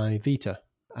with my Vita,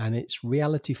 and it's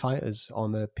Reality Fighters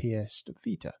on the PS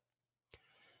Vita.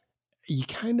 You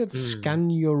kind of scan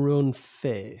your own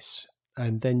face,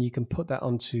 and then you can put that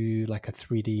onto like a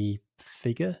 3D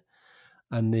figure,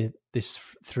 and this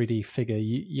 3D figure,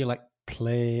 you like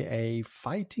play a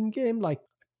fighting game, like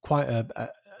quite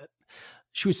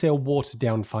should we say a watered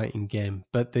down fighting game,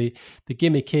 but the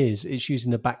gimmick is it's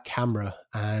using the back camera,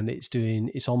 and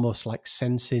it's almost like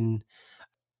sensing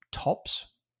tops.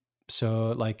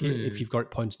 So like if you've got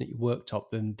it pointing at your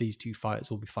worktop, then these two fighters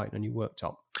will be fighting on your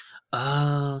worktop.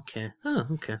 Okay. Oh,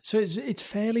 okay. So it's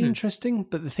fairly interesting,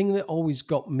 but the thing that always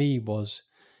got me was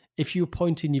if you were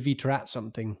pointing your Vita at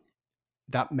something,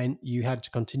 that meant you had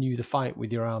to continue the fight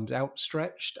with your arms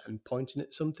outstretched and pointing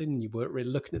at something. You weren't really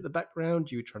looking at the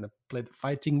background. You were trying to play the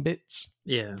fighting bits.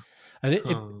 Yeah. And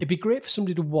it'd be great for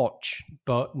somebody to watch,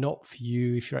 but not for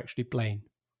you if you're actually playing.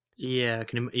 Yeah, I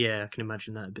can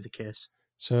imagine that would be the case.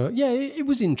 So yeah, it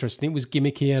was interesting. It was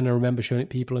gimmicky, and I remember showing it to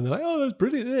people, and they're like, "Oh, that's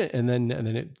brilliant, isn't it?" And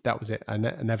then that was it. I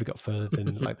never got further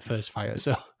than like the first fighter.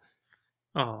 So,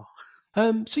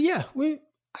 so yeah, we're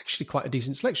actually quite a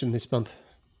decent selection this month.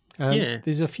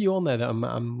 There's a few on there that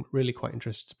I'm really quite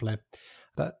interested to play.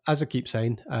 But as I keep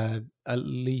saying, at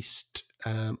least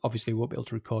obviously we won't be able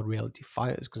to record Reality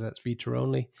Fighters because that's Vita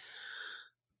only.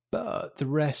 But the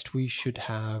rest we should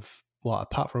have,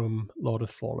 apart from Lord of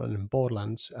Fallen and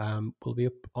Borderlands, will be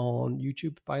up on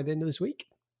YouTube by the end of this week.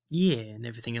 Yeah, and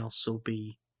everything else will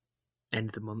be end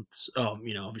of the month. Oh,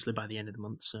 obviously by the end of the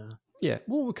month. So yeah,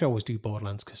 well, we can always do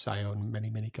Borderlands because I own many,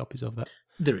 many copies of that.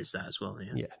 There is that as well.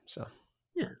 Yeah. Yeah. So.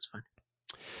 Yeah, that's fine.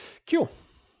 Cool.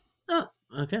 Oh,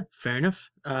 okay. Fair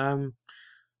enough. So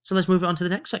let's move on to the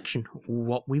next section.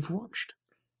 What we've watched.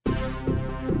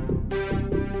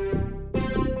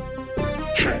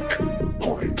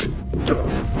 Checkpoint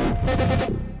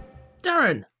done.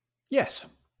 Darren. Yes.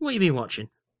 What have you been watching?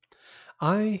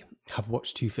 I have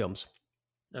watched 2 films.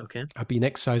 Okay. I've been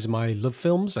exercising my love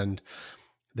films, and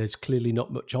there's clearly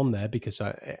not much on there because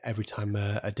every time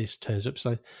a disc turns up,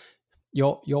 so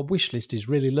your wish list is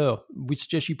really low. We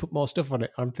suggest you put more stuff on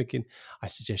it. I'm thinking, I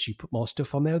suggest you put more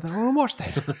stuff on there that I want to watch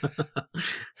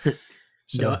then.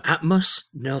 No Atmos,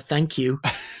 no thank you.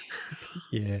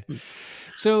 Yeah.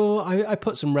 So I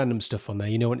put some random stuff on there.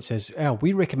 When it says, "Oh,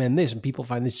 we recommend this," and people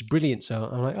find this is brilliant. So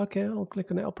I'm like, okay, I'll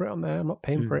click on it. I'll put it on there. I'm not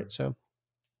paying for it. So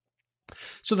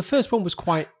So the first one was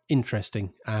quite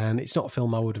interesting, and it's not a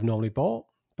film I would have normally bought,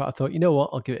 but I thought, you know what,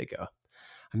 I'll give it a go.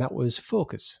 And that was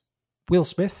Focus. Will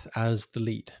Smith as the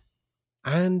lead.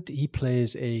 And he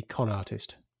plays a con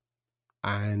artist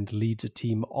and leads a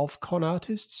team of con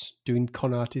artists doing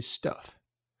con artist stuff.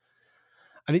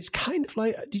 And it's kind of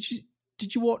like,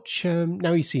 did you watch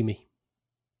Now You See Me?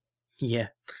 Yeah,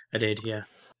 I did, yeah.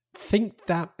 Think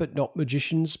that, but not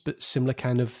magicians, but similar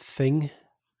kind of thing.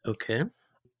 Okay.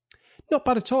 Not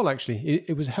bad at all, actually.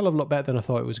 It was a hell of a lot better than I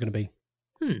thought it was going to be.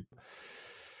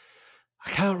 I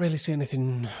can't really say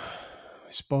anything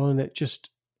spoiling it. Just,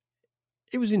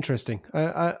 it was interesting.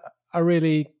 I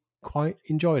really quite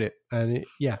enjoyed it, and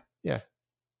yeah.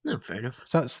 No, fair enough.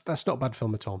 So that's not a bad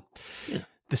film at all. Yeah.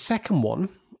 The second one.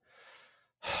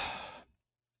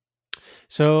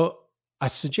 So I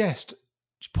suggest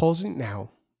just pausing it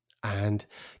now and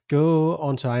go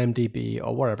onto IMDb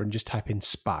or wherever and just type in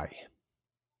Spy.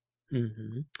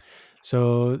 Mm-hmm.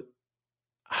 So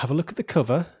have a look at the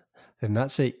cover. Then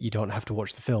that's it. You don't have to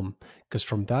watch the film, because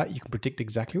from that you can predict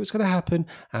exactly what's going to happen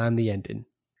and the ending.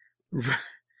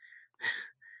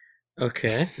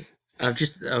 Okay. I'm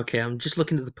just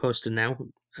looking at the poster now.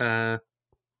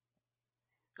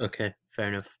 Okay, fair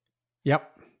enough.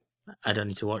 Yep. I don't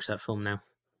need to watch that film now.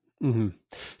 Mm-hmm.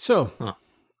 So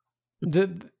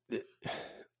the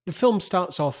film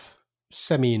starts off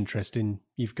semi-interesting.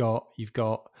 You've got.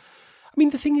 I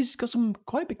mean, the thing is, it's got some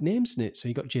quite big names in it. So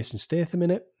you've got Jason Statham in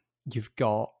it. You've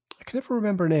got, I can never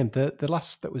remember a name. The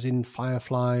last that was in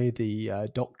Firefly, the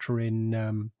doctor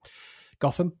in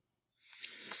Gotham.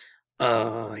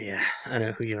 Oh yeah, I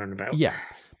know who you're on about. Yeah,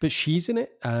 but she's in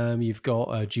it. You've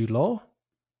got Jude Law.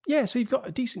 Yeah, so you've got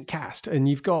a decent cast, and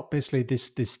you've got basically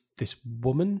this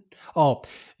woman. Oh,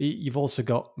 you've also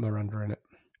got Miranda in it.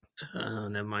 Oh,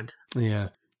 never mind. Yeah.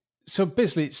 So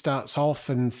basically, it starts off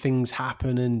and things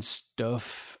happen and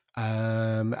stuff.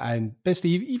 And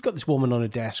basically, you've got this woman on a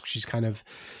desk. She's kind of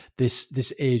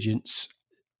this agent's.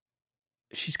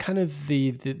 She's kind of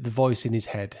the voice in his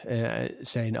head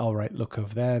saying, all right, look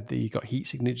over there. You got heat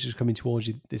signatures coming towards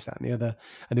you, this, that, and the other.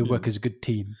 And they work as a good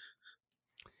team.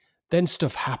 Then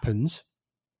stuff happens.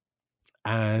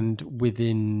 And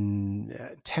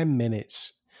within 10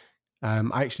 minutes,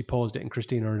 I actually paused it and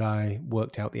Christina and I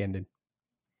worked out the ending.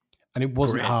 And it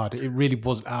wasn't hard. It really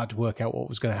wasn't hard to work out what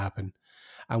was going to happen.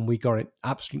 And we got it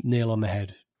absolute nail on the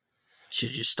head. Should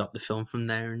have just stopped the film from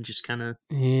there and just kind of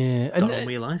got and, on with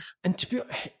your life. And to be,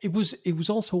 it was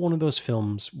also one of those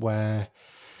films where,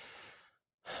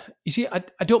 you see,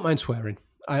 I don't mind swearing.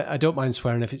 I don't mind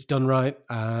swearing if it's done right.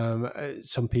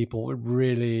 Some people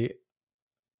really,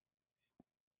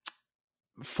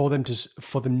 for them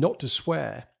not to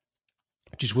swear,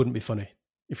 just wouldn't be funny,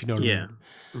 if you know what I mean.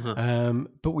 Uh-huh.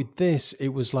 But with this, it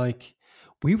was like,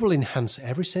 we will enhance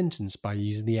every sentence by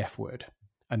using the F word.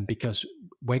 And because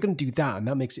we're going to do that, and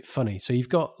that makes it funny. So you've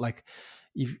got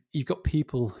you've got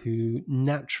people who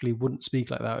naturally wouldn't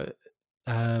speak like that.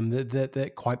 They're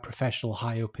quite professional,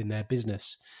 high up in their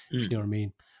business, if you know what I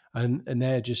mean. And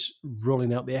they're just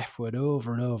rolling out the F word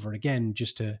over and over again,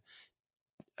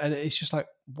 and it's just like,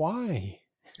 why?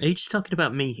 Are you just talking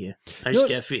about me here? I just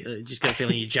get a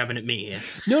feeling you're jabbing at me here.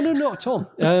 No, not at all.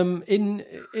 In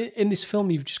this film,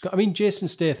 you've just got. I mean, Jason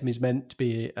Statham is meant to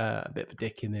be a bit of a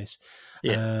dick in this.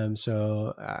 Yeah.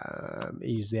 So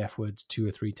he used the F word 2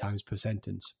 or 3 times per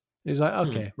sentence. It was like,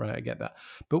 okay, right, I get that.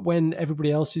 But when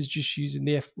everybody else is just using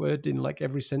the F word in like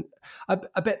every sentence, I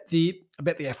bet the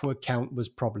F word count was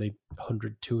probably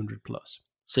 100, 200 plus.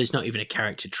 So it's not even a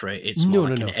character trait; it's more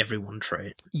like an everyone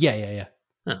trait. Yeah.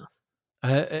 Oh.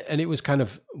 And it was kind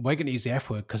of, we're going to use the F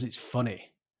word because it's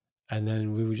funny. And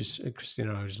then we were just, Christina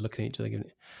and I were just looking at each other, giving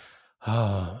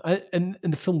it, and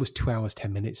the film was 2 hours,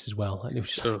 10 minutes as well. And it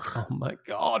was just like, oh my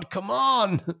God, come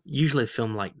on. Usually a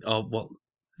film like, what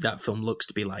that film looks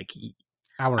to be like,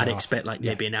 I'd expect like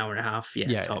maybe an hour and a half.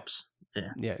 Yeah, tops.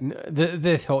 Yeah.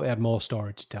 They thought they had more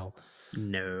story to tell.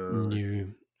 No.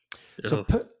 So,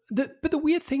 but the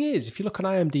weird thing is, if you look on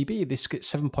IMDb, this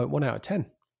gets 7.1 out of 10.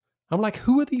 I'm like,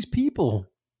 who are these people?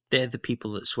 They're the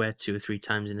people that swear 2 or 3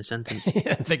 times in a sentence.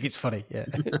 I think it's funny, yeah.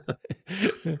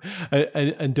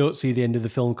 and don't see the end of the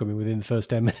film coming within the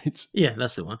first 10 minutes. Yeah,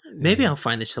 that's the one. Maybe I'll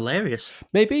find this hilarious.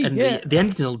 Maybe, and the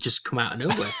ending will just come out of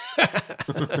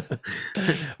nowhere.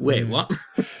 Wait, what?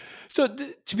 So,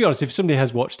 to be honest, if somebody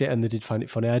has watched it and they did find it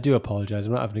funny, I do apologise.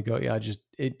 I'm not having a go. Yeah,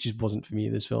 it just wasn't for me,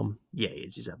 this film. Yeah,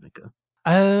 it's just having a go.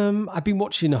 I've been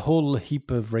watching a whole heap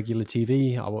of regular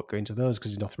TV. I won't go into those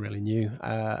because it's nothing really new.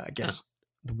 I guess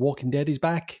The Walking Dead is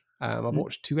back. I've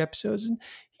watched 2 episodes, and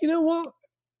you know what?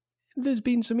 There's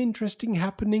been some interesting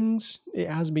happenings. It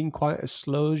has been quite as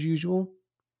slow as usual.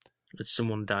 That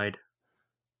someone died.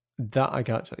 That I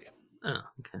can't tell you. Oh,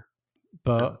 okay.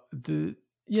 But the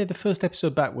first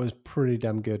episode back was pretty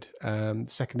damn good. The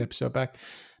second episode back,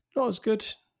 not as good,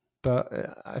 but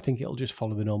I think it'll just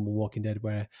follow the normal Walking Dead,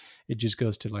 where it just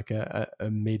goes to like a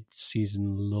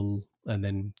mid-season lull and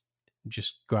then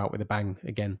just go out with a bang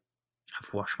again.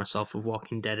 I've watched myself with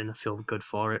Walking Dead and I feel good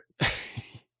for it.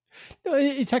 No,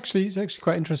 it's actually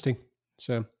quite interesting.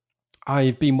 So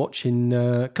I've been watching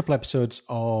a couple episodes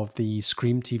of the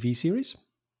Scream TV series.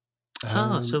 So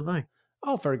have I.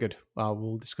 Oh, very good.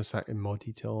 We'll discuss that in more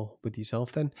detail with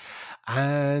yourself then.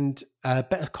 And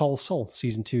Better Call Saul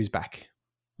season 2 is back.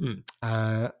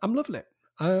 I'm loving it.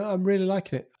 I'm really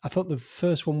liking it. I thought the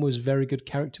first one was very good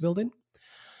character building.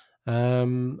 I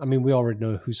mean, we already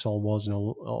know who Saul was and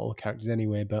all the characters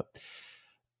anyway, but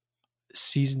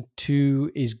season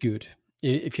 2 is good.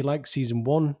 If you like season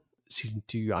 1, season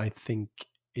 2, I think,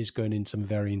 is going in some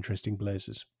very interesting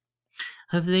places.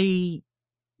 Have they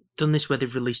done this where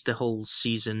they've released the whole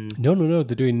season? No.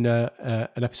 They're doing an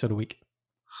episode a week.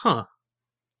 Huh.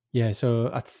 Yeah,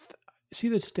 so it's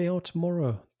either today or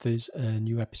tomorrow there's a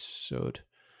new episode.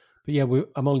 But yeah,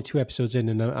 I'm only 2 episodes in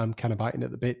and I'm kind of biting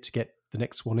at the bit to get the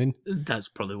next one in. That's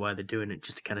probably why they're doing it,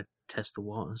 just to kind of test the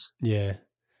waters. Yeah.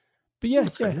 But yeah,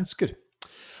 fair that's good.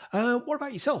 What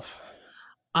about yourself?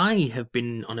 I have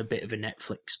been on a bit of a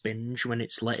Netflix binge when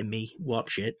it's letting me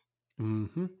watch it.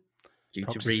 Mm-hmm. Due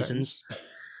Proxy to reasons.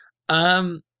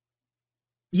 settings.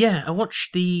 Yeah, I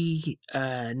watched the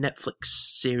Netflix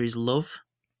series Love.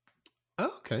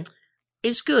 Oh, okay.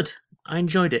 It's good. I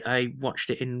enjoyed it. I watched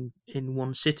it in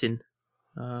one sitting.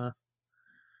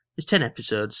 It's 10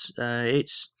 episodes.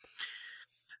 It's,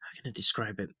 how can I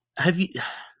describe it?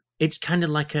 It's kind of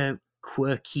like a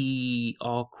quirky,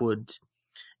 awkward.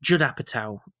 Judd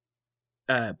Apatow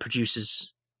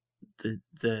produces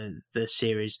the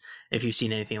series. If you've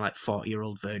seen anything like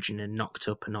 40-Year-Old Virgin and Knocked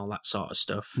Up and all that sort of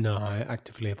stuff. No, I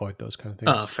actively avoid those kind of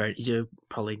things. Oh, fair. You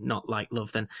probably not like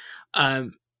Love then.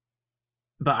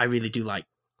 But I really do like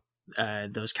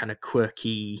those kind of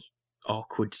quirky,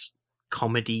 awkward,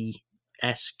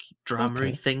 comedy-esque,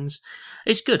 drama-y things.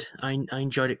 It's good. I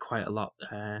enjoyed it quite a lot.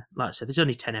 Like I said, there's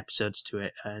only 10 episodes to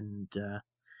it, and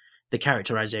the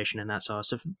characterization and that sort of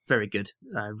stuff, very good.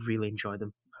 I really enjoy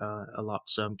them a lot,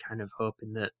 so I'm kind of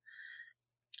hoping that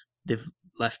they've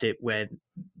left it where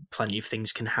plenty of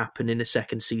things can happen in a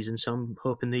second season, so I'm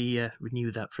hoping they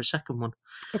renew that for a second one.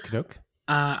 Okay.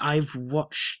 I've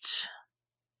watched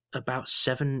about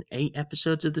 7-8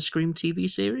 episodes of the Scream TV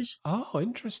series. Oh,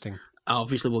 interesting.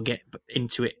 Obviously, we'll get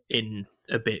into it in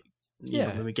a bit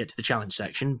when we get to the challenge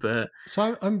section, but...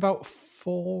 So I'm about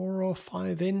 4 or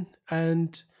 5 in,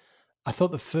 and I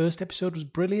thought the first episode was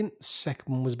brilliant.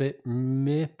 Second one was a bit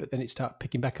meh, but then it started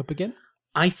picking back up again.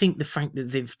 I think the fact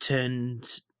that they've turned...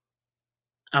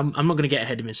 I'm not going to get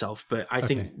ahead of myself, but I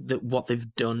think that what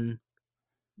they've done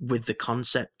with the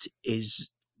concept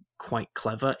is quite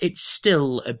clever. It's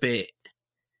still a bit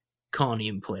corny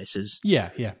in places. Yeah.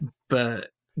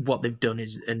 But what they've done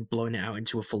is, and blowing it out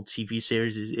into a full TV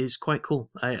series is quite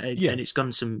cool. And it's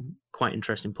gone some quite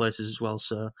interesting places as well,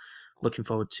 so looking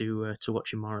forward to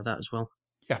watching more of that as well.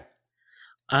 Yeah.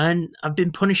 And I've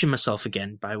been punishing myself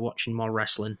again by watching more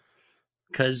wrestling,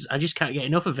 because I just can't get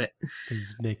enough of it.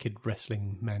 These naked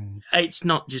wrestling men. It's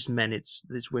not just men,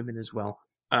 there's women as well.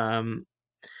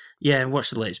 I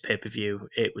watched the latest pay-per-view.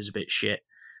 It was a bit shit.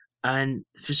 And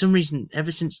for some reason,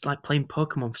 ever since like playing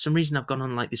Pokemon, for some reason I've gone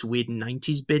on like this weird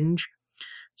 90s binge.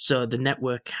 So the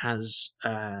network has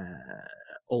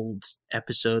old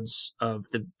episodes of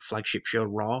the flagship show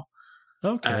Raw.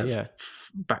 Okay,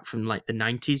 back from like the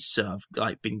 90s. So I've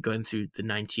like been going through the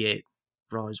 98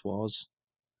 Raw's Wars.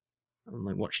 I'm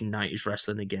like watching 90s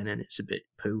wrestling again, and it's a bit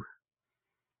poo.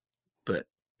 But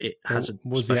it has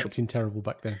was the acting terrible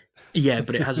back then? Yeah,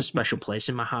 but it has a special place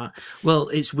in my heart. Well,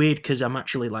 it's weird because I'm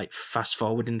actually like fast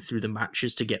forwarding through the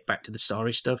matches to get back to the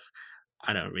story stuff.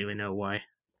 I don't really know why.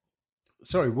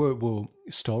 Sorry, whoa,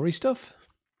 story stuff?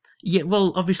 Yeah,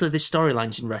 well, obviously there's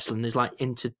storylines in wrestling. There's like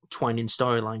intertwining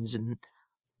storylines and,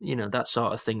 that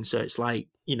sort of thing. So it's like,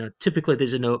 typically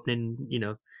there's an opening,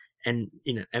 and,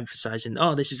 emphasizing,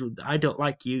 oh, this is, I don't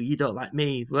like you, you don't like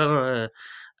me. And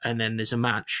then there's a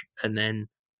match, and then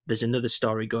there's another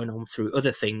story going on through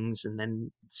other things, and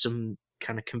then some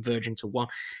kind of converging to one.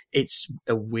 It's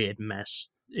a weird mess.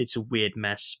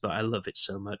 But I love it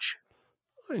so much.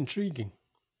 Oh, intriguing.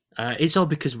 It's all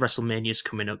because WrestleMania's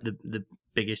coming up, the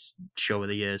biggest show of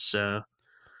the year, so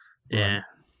yeah. I'm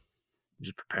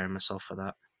just preparing myself for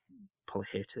that. Probably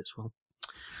hate it as well.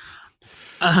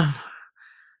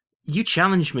 You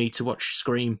challenged me to watch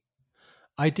Scream.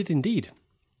 I did indeed.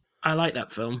 I like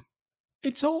that film.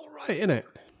 It's all right, isn't it?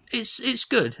 It's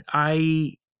good.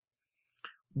 I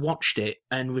watched it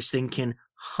and was thinking,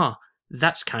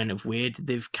 that's kind of weird.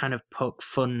 They've kind of poked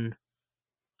fun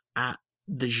at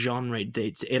the genre.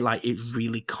 It's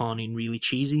really corny and really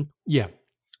cheesy. Yeah.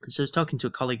 So I was talking to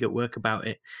a colleague at work about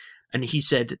it, and he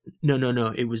said,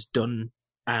 no, it was done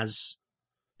as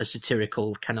a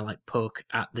satirical kind of like poke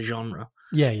at the genre.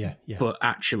 Yeah. But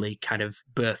actually kind of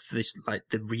birth this, like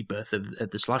the rebirth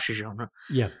of the slasher genre.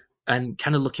 Yeah. And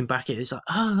kind of looking back at it, it's like,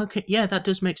 okay, yeah, that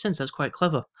does make sense. That's quite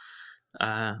clever.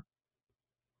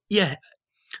 Yeah,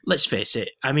 let's face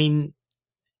it. I mean,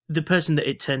 the person that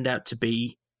it turned out to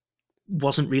be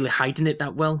wasn't really hiding it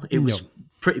that well. It was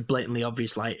pretty blatantly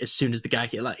obvious. Like, as soon as the guy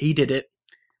hit, like, he did it.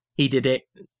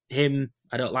 Him,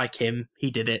 I don't like him.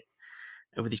 He did it.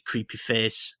 And with his creepy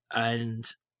face. And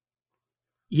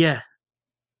yeah,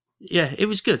 it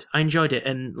was good. I enjoyed it.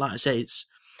 And like I say,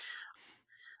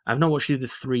 I've not watched the other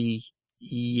 3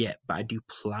 yet, but I do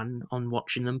plan on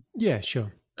watching them. Yeah,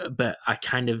 sure. But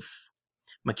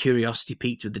my curiosity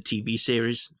peaked with the TV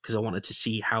series because I wanted to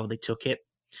see how they took it.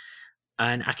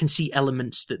 And I can see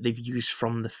elements that they've used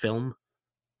from the film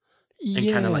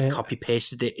and kind of like copy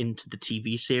pasted it into the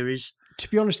TV series. To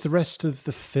be honest, the rest of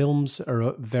the films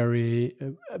are very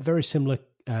similar,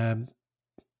 in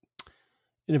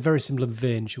a very similar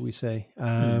vein, shall we say.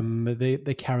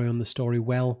 They carry on the story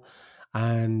well,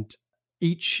 and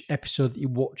each episode that you're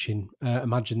watching,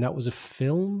 imagine that was a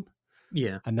film.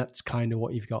 Yeah. And that's kind of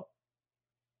what you've got.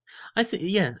 I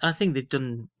think they've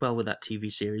done well with that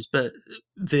TV series, but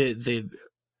the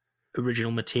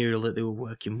original material that they were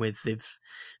working with,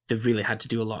 they've really had to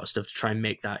do a lot of stuff to try and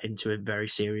make that into a very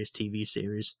serious TV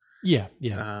series. Yeah.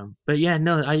 But yeah,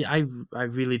 no, I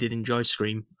really did enjoy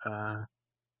Scream.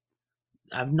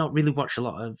 I've not really watched a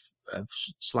lot of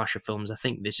slasher films. I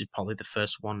think this is probably the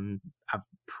first one I've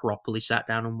properly sat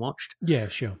down and watched. Yeah,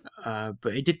 sure.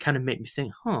 But it did kind of make me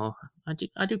think, I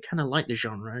do kind of like the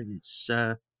genre. It's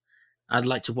I'd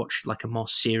like to watch like a more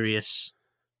serious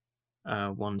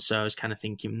one. So I was kind of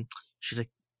thinking, should I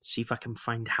see if I can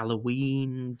find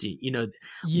Halloween?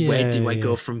 Where do I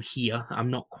go from here? I'm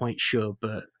not quite sure,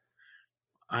 but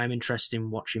I'm interested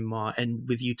in watching more. And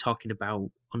with you talking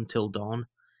about Until Dawn,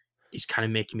 it's kind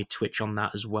of making me twitch on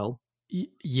that as well.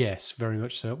 Yes, very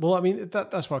much so. Well, I mean,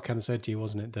 that's what I kind of said to you,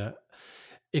 wasn't it? That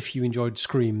if you enjoyed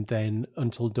Scream, then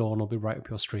Until Dawn will be right up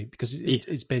your street, because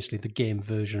it's basically the game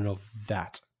version of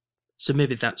that. So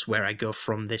maybe that's where I go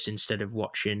from this. Instead of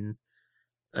watching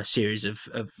a series of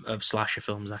slasher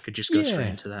films, I could just go straight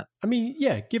into that. I mean,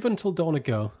 yeah, give Until Dawn a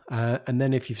go, and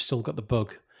then if you've still got the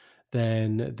bug,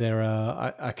 then there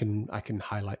are I can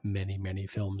highlight many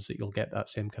films that you'll get that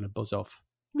same kind of buzz off.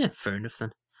 Yeah, fair enough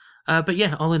then. But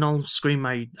yeah, all in all, Scream,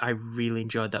 I really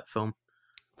enjoyed that film.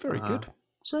 Very good.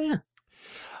 So yeah.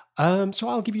 So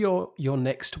I'll give you your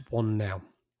next one now.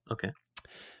 Okay.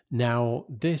 Now,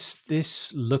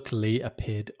 this luckily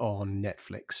appeared on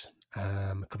Netflix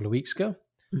a couple of weeks ago.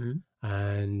 Mm-hmm.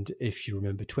 And if you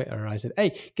remember Twitter, I said,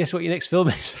 hey, guess what your next film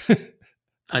is?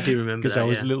 I do remember because I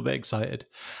was a little bit excited.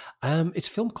 It's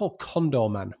a film called Condor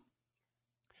Man.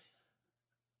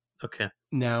 Okay.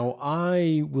 Now,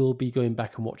 I will be going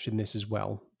back and watching this as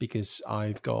well, because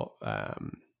I've got...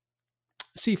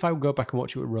 see if I will go back and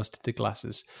watch it with rose-tinted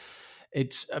glasses.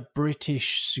 It's a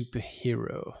British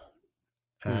superhero,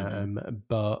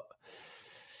 but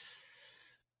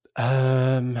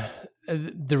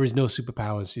there is no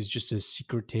superpowers. He's just a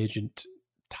secret agent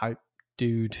type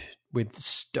dude with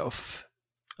stuff.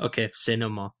 Okay, say no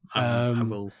more. I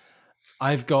will.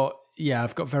 I've got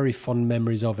very fond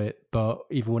memories of it, but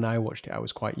even when I watched it, I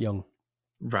was quite young.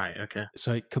 Right, okay.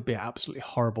 So it could be absolutely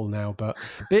horrible now, but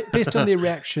based on the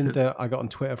reaction that I got on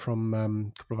Twitter from a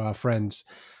couple of our friends,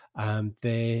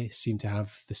 they seem to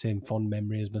have the same fond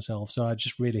memory as myself. So I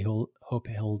just really hope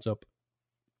it holds up.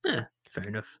 Yeah, fair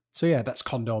enough. So yeah, that's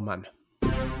Condor Man.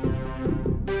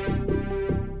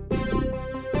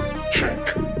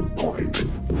 Checkpoint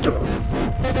done.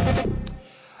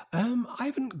 I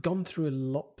haven't gone through a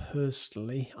lot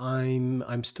personally.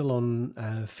 I'm still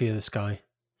on Fear the Sky.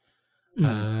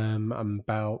 I'm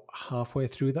about halfway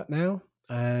through that now,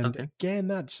 and again,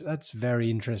 that's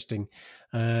very interesting,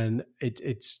 and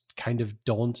it's kind of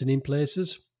daunting in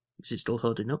places. Is it still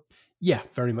holding up? Yeah,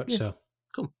 very much so.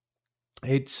 Cool.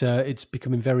 It's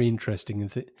becoming very interesting,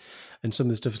 and some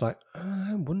of the stuff's like,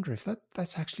 I wonder if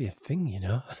that's actually a thing, you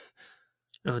know.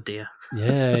 Oh dear.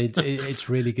 Yeah, it's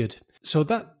really good. So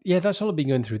that's all I've been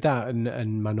going through, that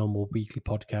and my normal weekly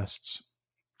podcasts.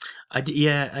 I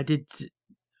did.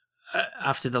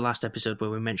 After the last episode where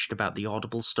we mentioned about the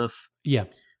Audible stuff, yeah,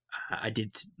 I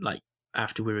did like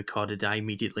after we recorded, I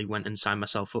immediately went and signed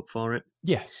myself up for it.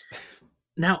 Yes.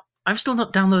 Now, I've still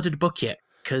not downloaded a book yet,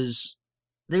 because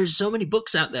there's so many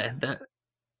books out there that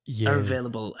are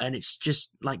available, and it's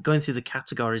just like going through the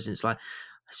categories, and it's like,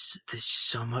 there's just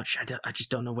so much. I just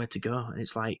don't know where to go, and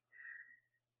it's like,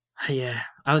 yeah,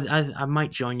 I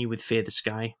might join you with Fear the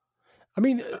Sky. I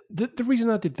mean, the reason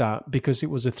I did that, because it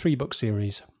was a 3-book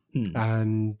series,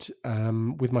 and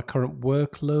with my current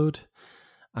workload,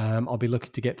 I'll be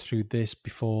looking to get through this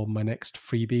before my next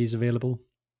freebie is available.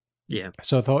 Yeah.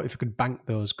 So I thought if I could bank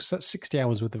those, because that's 60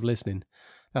 hours worth of listening,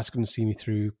 that's going to see me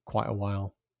through quite a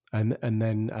while. And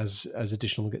then as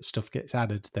additional stuff gets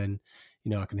added, then,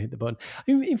 I can hit the button.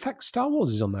 In fact, Star Wars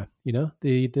is on there,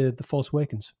 the Force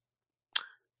Awakens.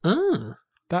 Oh.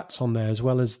 That's on there, as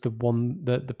well as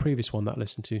the previous one that I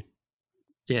listened to.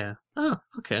 Yeah. Oh,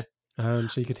 okay.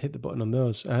 So you could hit the button on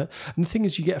those. And the thing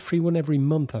is, you get a free one every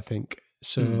month, I think.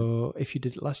 So if you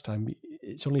did it last time,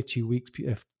 it's only 2 weeks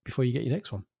before you get your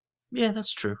next one. Yeah,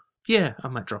 that's true. Yeah, I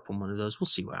might drop on one of those. We'll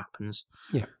see what happens.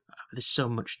 Yeah. There's so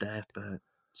much there, but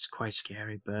it's quite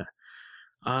scary. But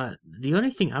the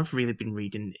only thing I've really been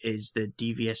reading is the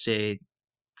DVSA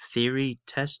theory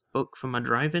test book for my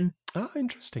driving. Ah,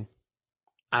 interesting.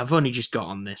 I've only just got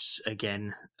on this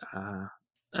again,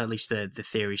 at least the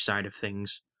theory side of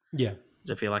things. Yeah.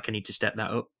 I feel like I need to step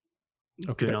that up.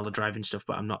 Okay. Doing all the driving stuff,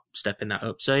 but I'm not stepping that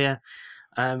up. So yeah,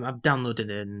 I've downloaded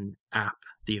an app,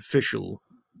 the official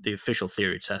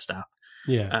theory test app.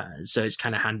 Yeah. So it's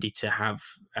kind of handy to have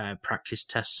practice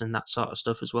tests and that sort of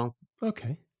stuff as well.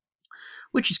 Okay.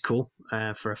 Which is cool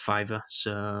for a $5.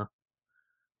 So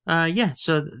yeah,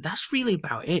 so that's really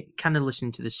about it. Kind of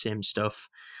listening to the same stuff.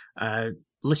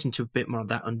 Listen to a bit more of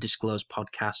that undisclosed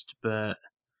podcast, but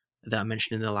that I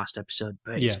mentioned in the last episode,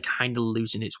 but it's kind of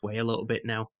losing its way a little bit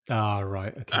now. Ah,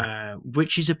 right. Okay.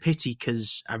 Which is a pity,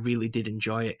 because I really did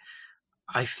enjoy it.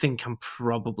 I think I'm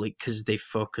probably, because they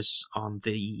focus on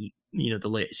the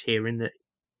latest hearing that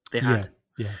they had.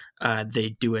 Yeah. They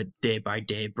do a day by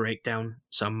day breakdown,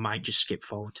 so I might just skip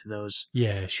forward to those.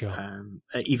 Yeah, sure.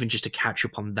 Even just to catch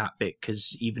up on that bit,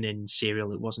 because even in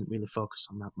Serial, it wasn't really focused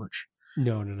on that much.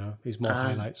 No. It was more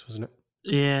highlights, wasn't it?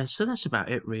 Yeah, so that's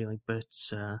about it, really.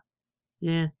 But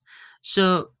yeah,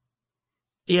 so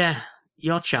yeah,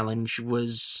 your challenge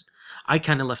was, I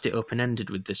kind of left it open ended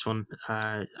with this one.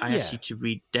 I asked you to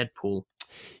read Deadpool.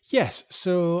 Yes,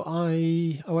 so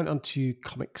I went onto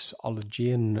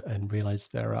Comixology and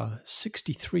realised there are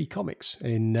 63 comics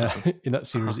in that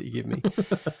series that you give me.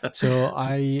 So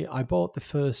I bought the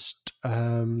first 4.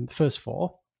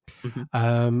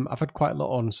 Mm-hmm. I've had quite a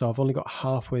lot on, so I've only got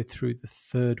halfway through the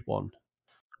 3rd one.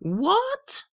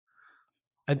 What?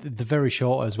 And they're very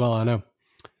short as well, I know.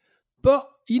 But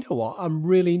you know what? I'm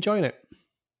really enjoying it.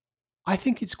 I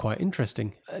think it's quite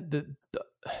interesting. The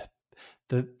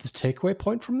takeaway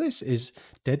point from this is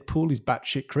Deadpool is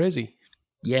batshit crazy.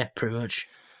 Yeah, pretty much.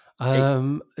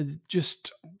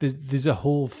 Just there's a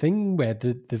whole thing where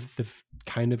they've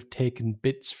kind of taken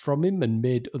bits from him and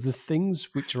made other things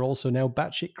which are also now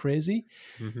batshit crazy.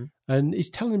 Mm-hmm. And he's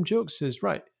telling him jokes. Says,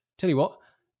 "Right, tell you what,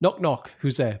 knock knock,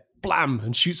 who's there?" Blam,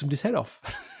 and shoots somebody's head off.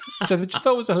 Which I just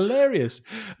thought was hilarious.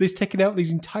 And he's taking out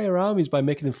these entire armies by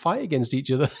making them fight against each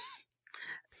other.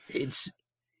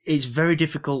 It's very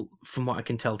difficult, from what I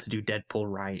can tell, to do Deadpool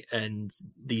right, and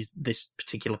this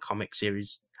particular comic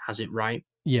series has it right.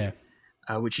 Yeah,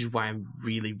 which is why I'm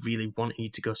really, really wanting you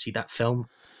to go see that film.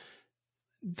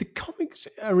 The comics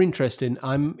are interesting.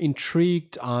 I'm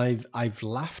intrigued. I've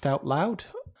laughed out loud.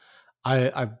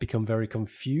 I've become very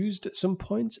confused at some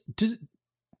points.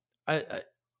 I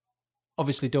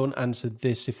obviously don't answer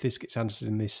this if this gets answered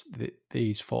in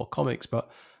these 4 comics,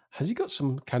 but has he got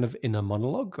some kind of inner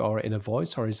monologue or inner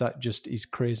voice, or is that just he's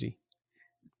crazy?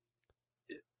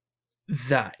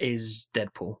 That is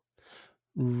Deadpool.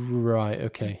 Right,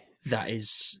 okay. That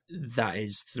is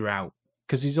throughout.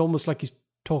 Because he's almost like he's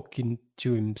talking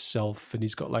to himself, and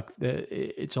he's got like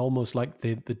it's almost like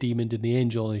the demon and the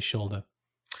angel on his shoulder.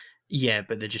 Yeah,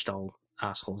 but they're just all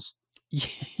assholes.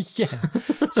 Yeah.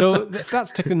 So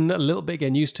that's taken a little bit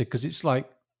getting used to, because it's like,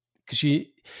 because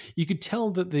you could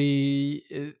tell that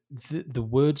the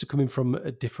words are coming from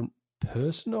a different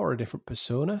person or a different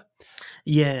persona.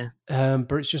 Yeah.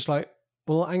 But it's just like,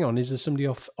 well, hang on, is there somebody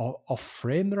off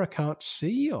frame that I can't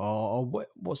see, or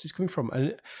what's this coming from?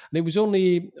 And it was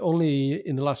only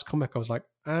in the last comic I was like,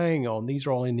 hang on, these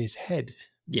are all in his head.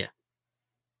 Yeah.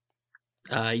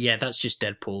 Yeah, that's just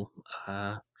Deadpool.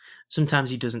 Sometimes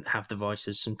he doesn't have the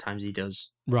voices, sometimes he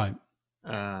does. Right.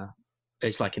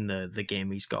 It's like in the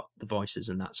game, he's got the voices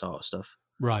and that sort of stuff.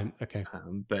 Right. Okay.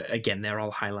 But again, they're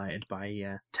all highlighted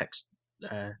by text,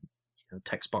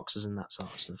 text boxes and that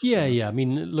sort of stuff. Yeah, so. yeah. I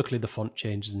mean, luckily the font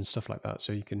changes and stuff like that,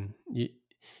 so you can.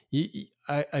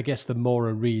 I guess the more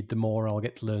I read, the more I'll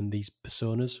get to learn these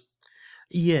personas.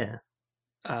 Yeah.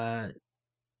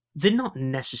 They're not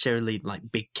necessarily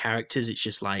like big characters. It's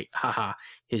just like, haha,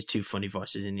 here's two funny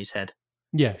voices in his head.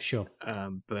 Yeah, sure.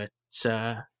 But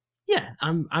yeah,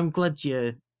 I'm glad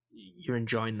you're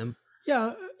enjoying them.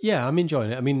 Yeah, I'm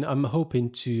enjoying it. I mean, I'm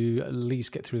hoping to at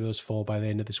least get through those 4 by the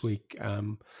end of this week.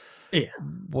 Yeah.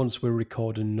 Once we're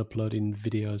recording and uploading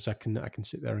videos, I can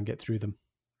sit there and get through them.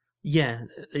 Yeah,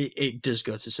 it does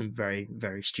go to some very,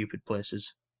 very stupid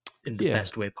places in the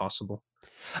best way possible.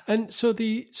 And so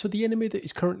the enemy that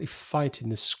is currently fighting,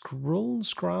 the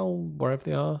Skrull, wherever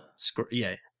they are.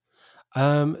 Yeah.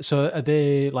 So are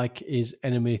they like his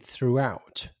enemy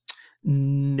throughout?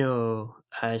 No.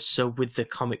 So with the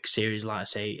comic series, like I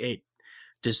say, it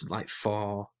does like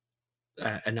 4.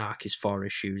 An arc is 4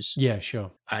 issues. Yeah,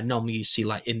 sure. Normally you see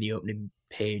like in the opening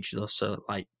page, they'll say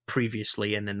like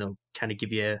previously, and then they'll kind of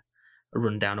give you a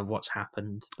rundown of what's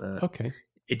happened. Okay.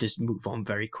 It does move on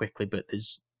very quickly, but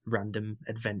there's random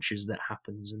adventures that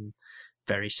happens and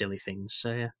very silly things.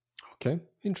 So yeah. Okay,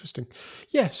 interesting.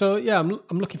 Yeah, so yeah, I'm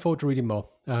looking forward to reading more.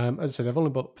 As I said, I've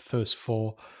only bought the first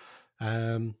 4.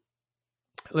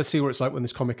 Let's see what it's like when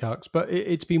this comic arcs. But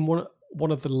it's been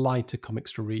one of the lighter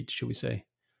comics to read, shall we say?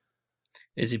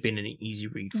 Has it been an easy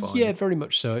read for you? you? Very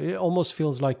much so. It almost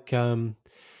feels like, I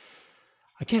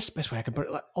guess the best way I can put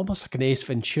it, like almost like an Ace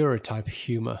Ventura type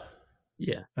humor.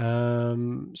 Yeah.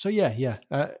 So yeah,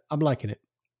 I'm liking it.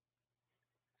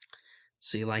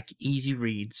 So you like easy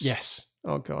reads? Yes.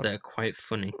 Oh god. They're quite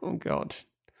funny. Oh god.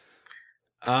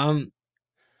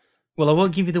 Well, I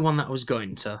won't give you the one that I was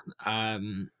going to.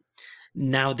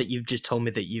 Now that you've just told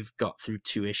me that you've got through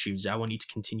 2 issues, I want you to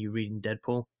continue reading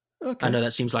Deadpool. Okay. I know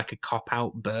that seems like a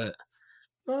cop-out, but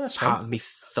that's part of me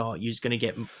thought you was going to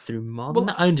get through more than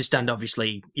that. I understand,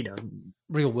 obviously,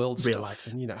 real world real stuff, life.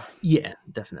 and Yeah,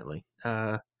 definitely.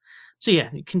 So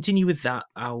yeah, continue with that.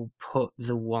 I'll put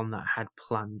the one that I had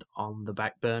planned on the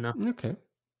back burner. Okay.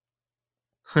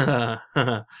 Yeah.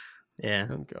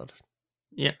 Oh god.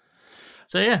 Yeah.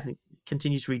 So yeah,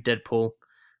 continue to read Deadpool,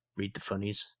 read the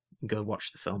funnies, and go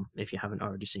watch the film if you haven't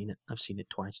already seen it. I've seen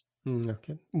it twice.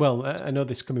 Okay. Well, I know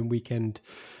this coming weekend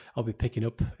I'll be picking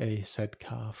up a said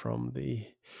car from the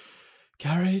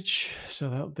garage,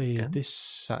 so that'll be this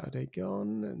Saturday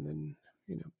gone, and then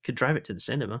could drive it to the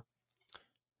cinema.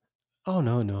 Oh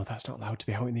no, that's not allowed to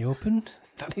be out in the open.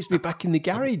 That needs to be back in the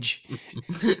garage.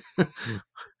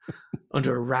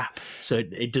 Under a wrap, so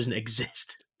it doesn't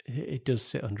exist. It does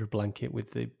sit under a blanket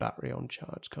with the battery on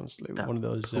charge constantly. That one of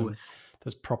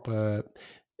those proper.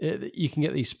 You can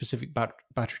get these specific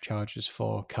battery chargers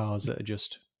for cars that are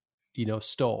just,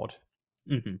 stored.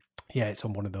 Mm-hmm. Yeah, it's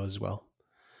on one of those as well.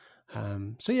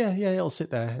 So yeah, it'll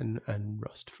sit there and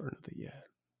rust for another year.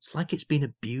 It's like it's been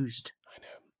abused. I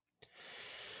know.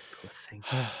 Poor thing.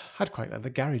 I'd quite like the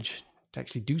garage to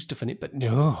actually do stuff in it, but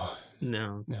no.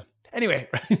 Anyway,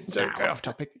 sorry, go off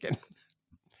topic again.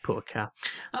 Poor car.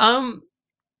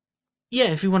 Yeah,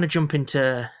 if you want to jump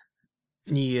into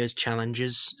New Year's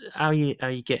challenges, how are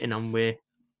you getting on with?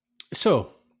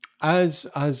 So, as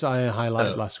I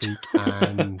highlighted last week,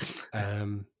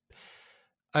 and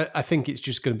I think it's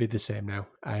just going to be the same now.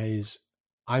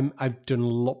 I've done a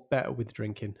lot better with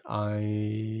drinking.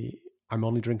 I'm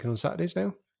only drinking on Saturdays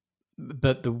now,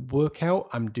 but the workout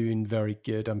I'm doing very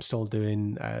good. I'm still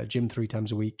doing gym 3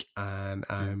 times a week, and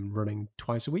I'm running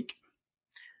twice a week.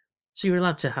 So you're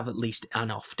allowed to have at least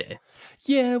an off day.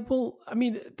 Yeah, well, I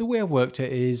mean, the way I worked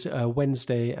it is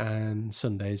Wednesday and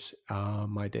Sundays are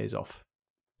my days off.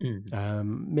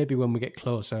 Maybe when we get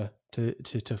closer to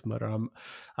Tough Mudder,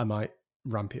 I might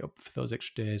ramp it up for those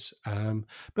extra days.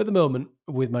 But at the moment,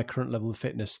 with my current level of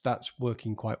fitness, that's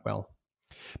working quite well.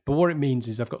 But what it means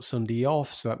is I've got Sunday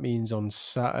off, so that means on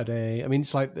Saturday. I mean,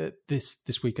 it's like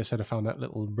this week I said I found that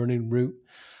little running route.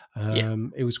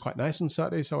 It was quite nice on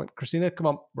Saturday, so I went, Christina, come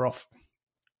on, we're off.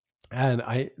 And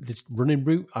this running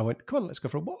route, I went, come on, let's go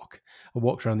for a walk. I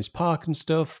walked around this park and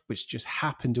stuff, which just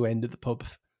happened to end at the pub.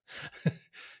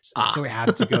 So we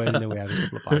had to go in, and then we had a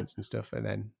couple of pints and stuff, and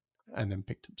then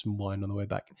picked up some wine on the way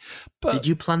back. But did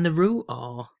you plan the route,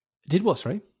 or did what?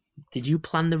 Sorry, did you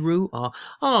plan the route, or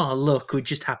look, we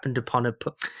just happened upon a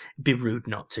pub? Be rude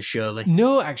not to, surely.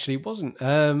 No, actually, it wasn't.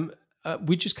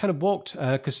 We just kind of walked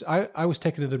because I was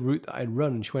taking the route that I'd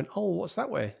run. And she went, oh, what's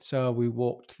that way? So we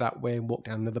walked that way and walked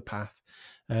down another path,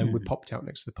 and we popped out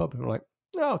next to the pub, and we're like,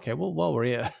 oh, okay, well, while we're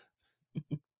here.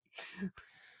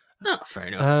 No, fair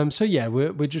enough. So yeah,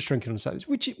 we're just drinking on Saturdays,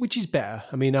 which is better.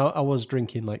 I mean, I was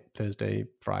drinking like Thursday,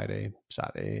 Friday,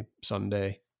 Saturday,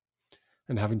 Sunday.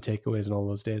 and having takeaways on all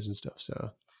those days and stuff.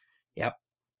 So, Yep.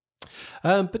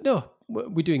 But no,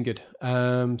 we're doing good.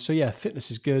 So yeah,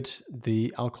 fitness is good.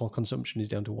 The alcohol consumption is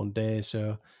down to 1 day.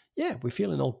 So yeah, we're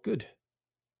feeling all good.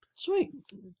 Sweet.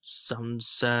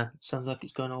 Sounds like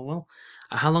it's going all well.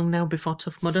 How long now before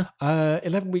Tough Mudder?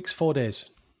 11 weeks, 4 days.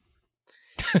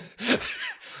 That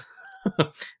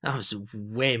was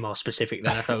way more specific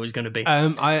than I thought it was going to be.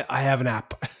 I have an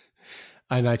app,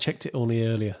 and I checked it only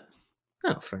earlier,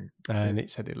 Oh, fair. and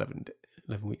it said 11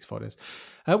 weeks, 4 days,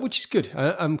 which is good.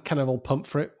 I'm kind of all pumped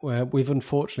for it. We've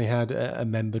unfortunately had a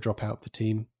member drop out of the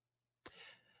team.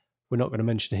 We're not going to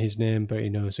mention his name, but he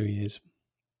knows who he is.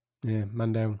 Yeah,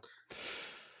 man down.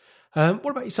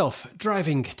 What about yourself?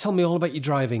 Driving. Tell me all about your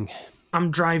driving. I'm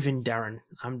driving, Darren.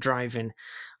 I'm driving.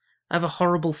 I have a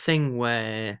horrible thing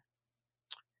where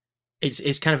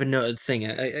it's kind of a noted thing.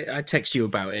 I text you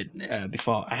about it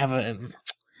before. I have a...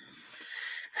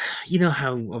 You know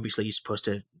how obviously you're supposed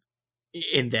to,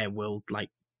 in their world, like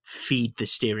feed the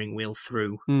steering wheel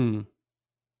through.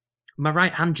 My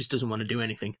right hand just doesn't want to do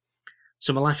anything.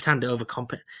 So my left hand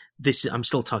this I'm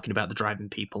still talking about the driving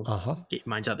people.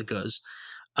 Mine's out the gutters.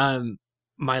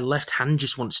 My left hand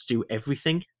just wants to do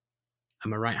everything,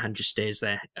 and my right hand just stays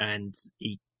there, and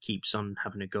he keeps on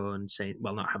having a go and saying,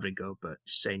 well, not having a go, but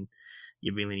just saying,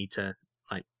 you really need to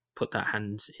like put that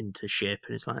hand into shape.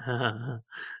 And it's like,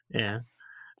 yeah.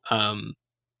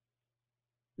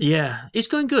 Yeah, it's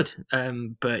going good.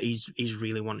 But he's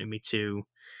really wanting me to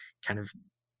kind of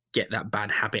get that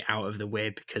bad habit out of the way,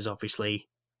 because obviously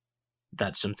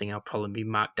that's something I'll probably be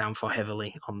marked down for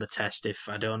heavily on the test if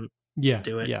I don't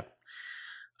do it. Yeah.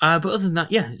 But other than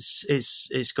that, yeah,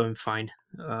 it's going fine.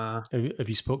 Have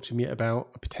you spoke to me yet about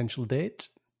a potential date?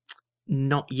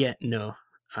 Not yet, no.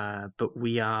 But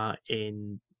we are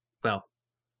in, well,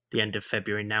 the end of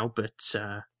February now. But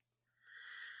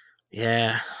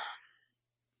yeah, I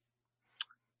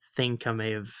think I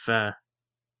may have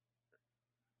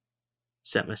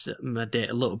set my date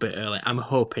a little bit early. I'm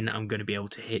hoping I'm going to be able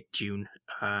to hit June.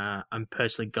 I'm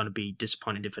personally going to be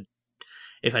disappointed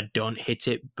if I don't hit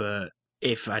it, but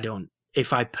if I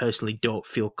personally don't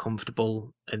feel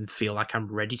comfortable and feel like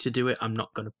I'm ready to do it, I'm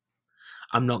not gonna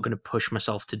push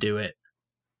myself to do it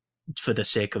for the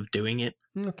sake of doing it.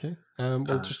 Okay.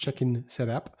 Well, just checking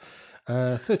setup.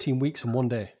 13 weeks and 1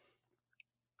 day.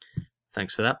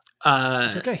 Thanks for that.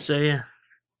 It's okay. So yeah.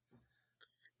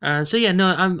 No,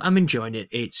 I'm enjoying it.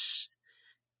 It's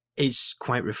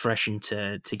quite refreshing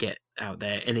to get out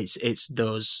there, and it's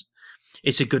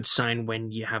a good sign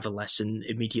when you have a lesson,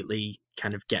 immediately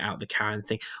kind of get out the car and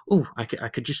think, oh, I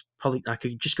could just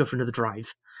go for another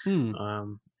drive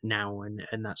now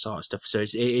and that sort of stuff. So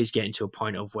it is getting to a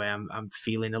point of where I'm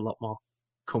feeling a lot more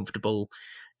comfortable,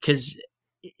 because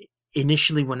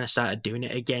initially when I started doing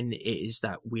it again, it is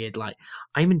that weird, like,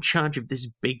 I'm in charge of this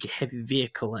big heavy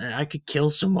vehicle and I could kill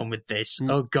someone with this.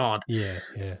 Oh God. Yeah.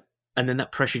 And then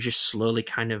that pressure just slowly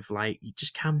kind of like, you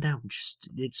just calm down. Just,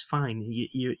 it's fine.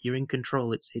 You're in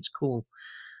control. It's cool.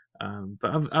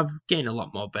 But I've getting a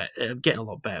lot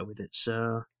better with it.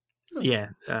 So yeah.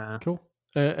 Cool.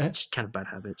 It's kind of bad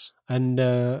habits. And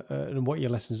what are your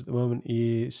lessons at the moment?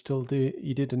 You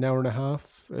did an hour and a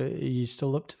half. Are you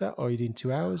still up to that, or are you doing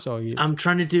 2 hours? Or I'm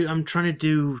trying to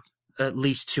do at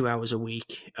least 2 hours a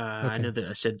week. Okay. I know that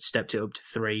I said stepped it up to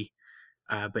 3,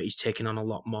 but he's taken on a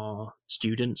lot more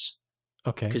students.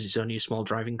 Okay. Because it's only a small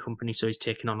driving company, so he's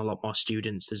taking on a lot more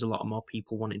students. There's a lot more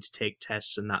people wanting to take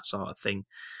tests and that sort of thing.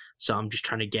 So I'm just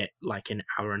trying to get like an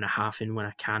hour and a half in when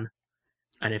I can.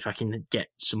 And if I can get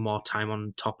some more time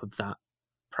on top of that,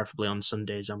 preferably on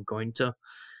Sundays, I'm going to.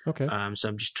 Okay. So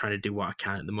I'm just trying to do what I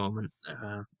can at the moment.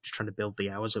 Just trying to build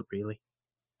the hours up, really.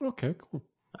 Okay, cool.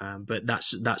 But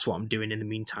that's what I'm doing in the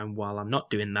meantime. While I'm not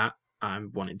doing that,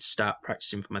 I'm wanting to start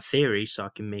practicing for my theory so I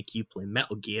can make you play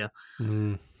Metal Gear.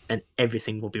 And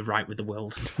everything will be right with the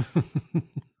world.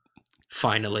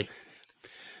 Finally.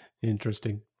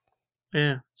 Interesting.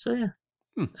 Yeah. So yeah.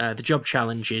 The job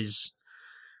challenge is...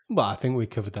 Well, I think we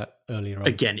covered that earlier on.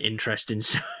 Again, interesting.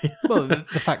 Well,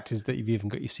 the fact is that you've even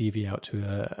got your CV out to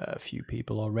a few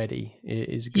people already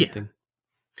is a good thing.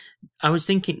 I was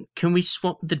thinking, can we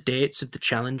swap the dates of the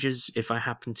challenges if I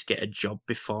happen to get a job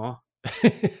before?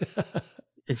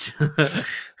 It's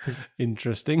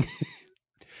interesting.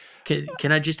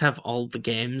 Can I just have all the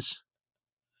games?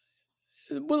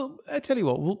 Well, I tell you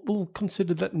what, we'll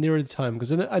consider that nearer the time,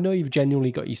 because I know you've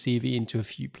genuinely got your CV into a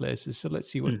few places, so let's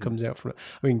see what comes out from it.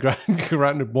 I mean,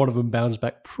 granted, one of them bounced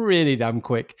back pretty damn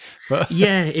quick, but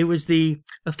yeah, it was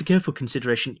after careful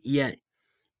consideration. Yeah,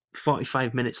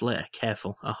 45 minutes later,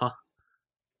 careful.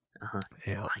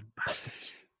 Yeah. Lying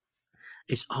bastards.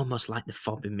 it's almost like they're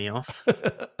fobbing me off.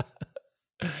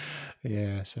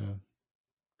 Yeah, so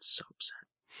upset.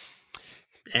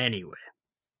 Anyway.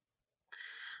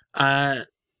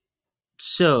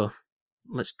 So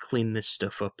let's clean this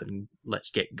stuff up and let's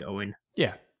get going.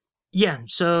 yeah. Yeah,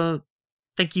 so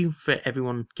thank you for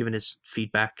everyone giving us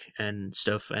feedback and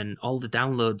stuff and all the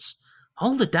downloads.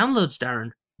 All the downloads,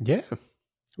 Darren. Yeah.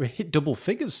 We hit double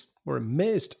figures. We're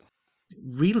amazed.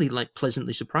 Really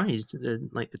pleasantly surprised,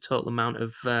 the total amount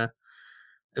of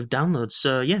downloads.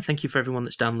 So yeah, thank you for everyone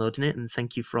that's downloading it, and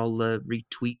thank you for all the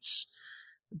retweets,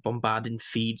 bombarding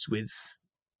feeds with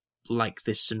like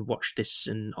this and watch this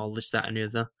and all this, that, and the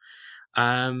other.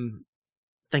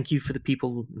 Thank you for the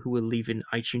people who are leaving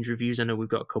iTunes reviews. I know we've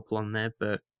got a couple on there,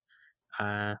 but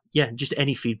yeah, just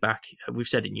any feedback. We've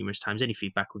said it numerous times. Any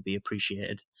feedback would be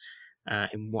appreciated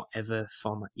in whatever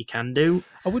format you can do.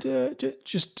 I would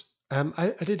just.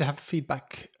 I did have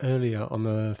feedback earlier on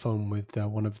the phone with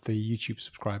one of the YouTube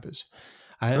subscribers,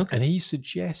 Okay. and he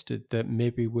suggested that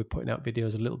maybe we're putting out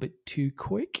videos a little bit too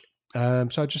quick. So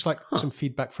I'd just like some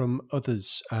feedback from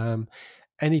others.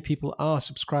 Any people are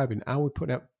subscribing, are we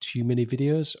putting out too many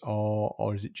videos,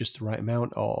 or is it just the right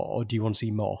amount, or do you want to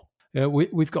see more?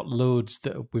 We've got loads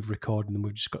that we've recorded and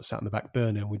we've just got sat on the back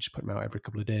burner, and we just put them out every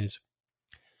couple of days.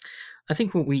 I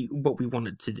think what we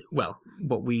wanted to do,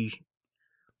 what we're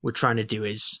trying to do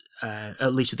is,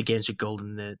 at least with the Games with Gold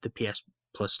and the PS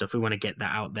Plus stuff, we want to get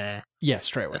that out there. Yeah,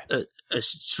 straight away.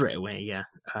 Straight away, yeah.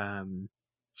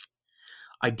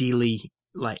 Ideally,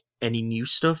 any new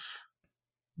stuff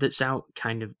that's out,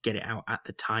 kind of get it out at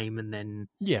the time, and then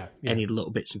yeah. any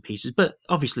little bits and pieces. But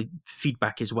obviously,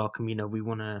 feedback is welcome. We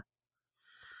want to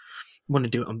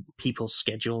do it on people's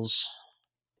schedules.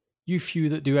 You few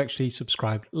that do actually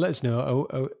subscribe, let us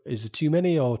know. Is there too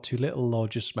many or too little, or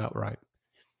just about right?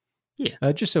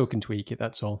 Yeah. Just so we can tweak it,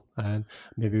 that's all. And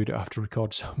maybe we don't have to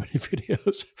record so many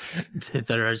videos.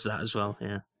 There is that as well,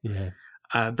 yeah. Yeah.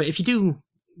 But if you do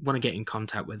want to get in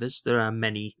contact with us, there are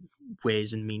many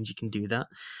ways and means you can do that.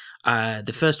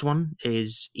 The first one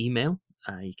is email.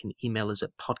 You can email us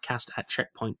at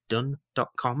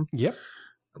podcast@checkpointdone.com. Yep.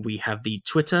 We have the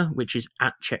Twitter, which is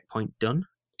 @checkpointdone.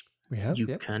 We have.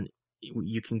 You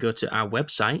can go to our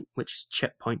website, which is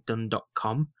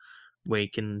checkpointdone.com, where you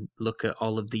can look at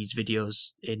all of these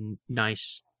videos in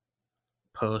nice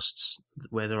posts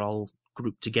where they're all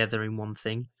grouped together in one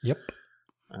thing. Yep.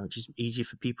 Which is easier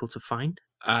for people to find.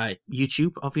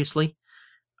 YouTube, obviously.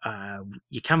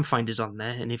 You can find us on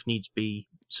there, and if needs be,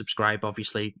 subscribe.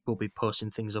 Obviously, we'll be posting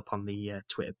things up on the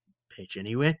Twitter page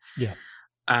anyway. Yeah.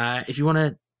 If you want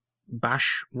to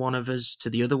bash one of us to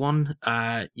the other one,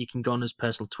 you can go on his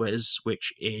personal Twitters,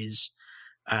 which is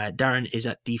Darren is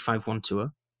at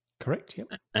D5120. Correct, yep.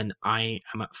 And I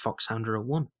am at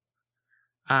Foxhound01.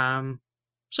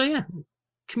 So yeah,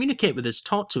 communicate with us,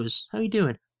 talk to us. How are you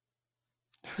doing?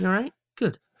 You all right?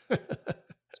 Good.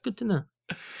 It's good to know.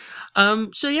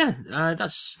 So yeah,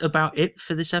 that's about it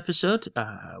for this episode.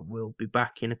 We'll be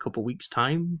back in a couple weeks'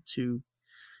 time to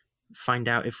find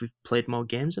out if we've played more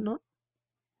games or not.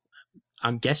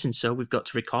 I'm guessing so. We've got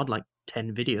to record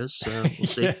 10 videos, so we'll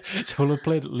see. Yeah. So we'll have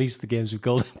played at least the games with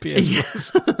Golden PS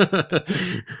Plus.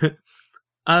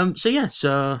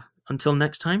 So until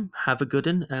next time, have a good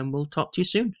one, and we'll talk to you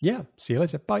soon. Yeah, see you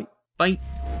later. Bye. Bye.